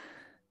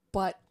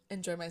but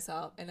enjoy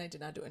myself, and I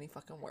did not do any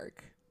fucking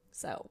work,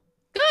 so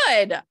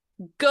Good. I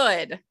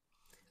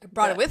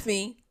brought it Good. with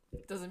me.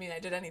 Doesn't mean I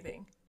did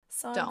anything.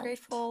 So Don't. I'm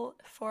grateful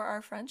for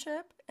our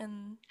friendship,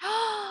 and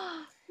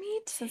Me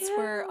too. since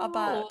we're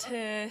about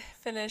to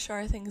finish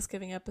our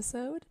Thanksgiving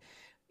episode,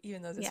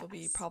 even though this will be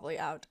Yes. probably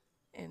out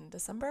in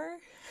December.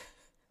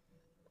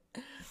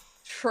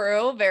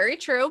 True, very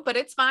true, but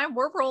it's fine.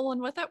 We're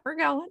rolling with it. We're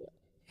going.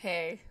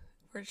 Hey,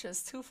 we're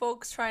just two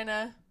folks trying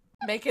to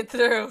make it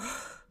through.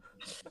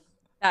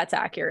 That's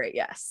accurate.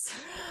 Yes.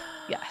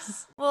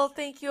 Yes. Well,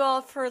 thank you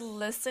all for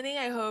listening.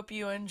 I hope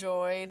you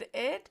enjoyed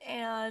it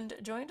and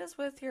joined us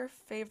with your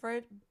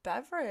favorite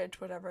beverage,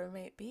 whatever it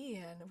may be.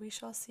 And we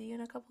shall see you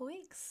in a couple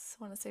weeks.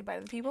 Want to say bye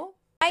to the people?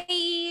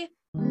 Bye.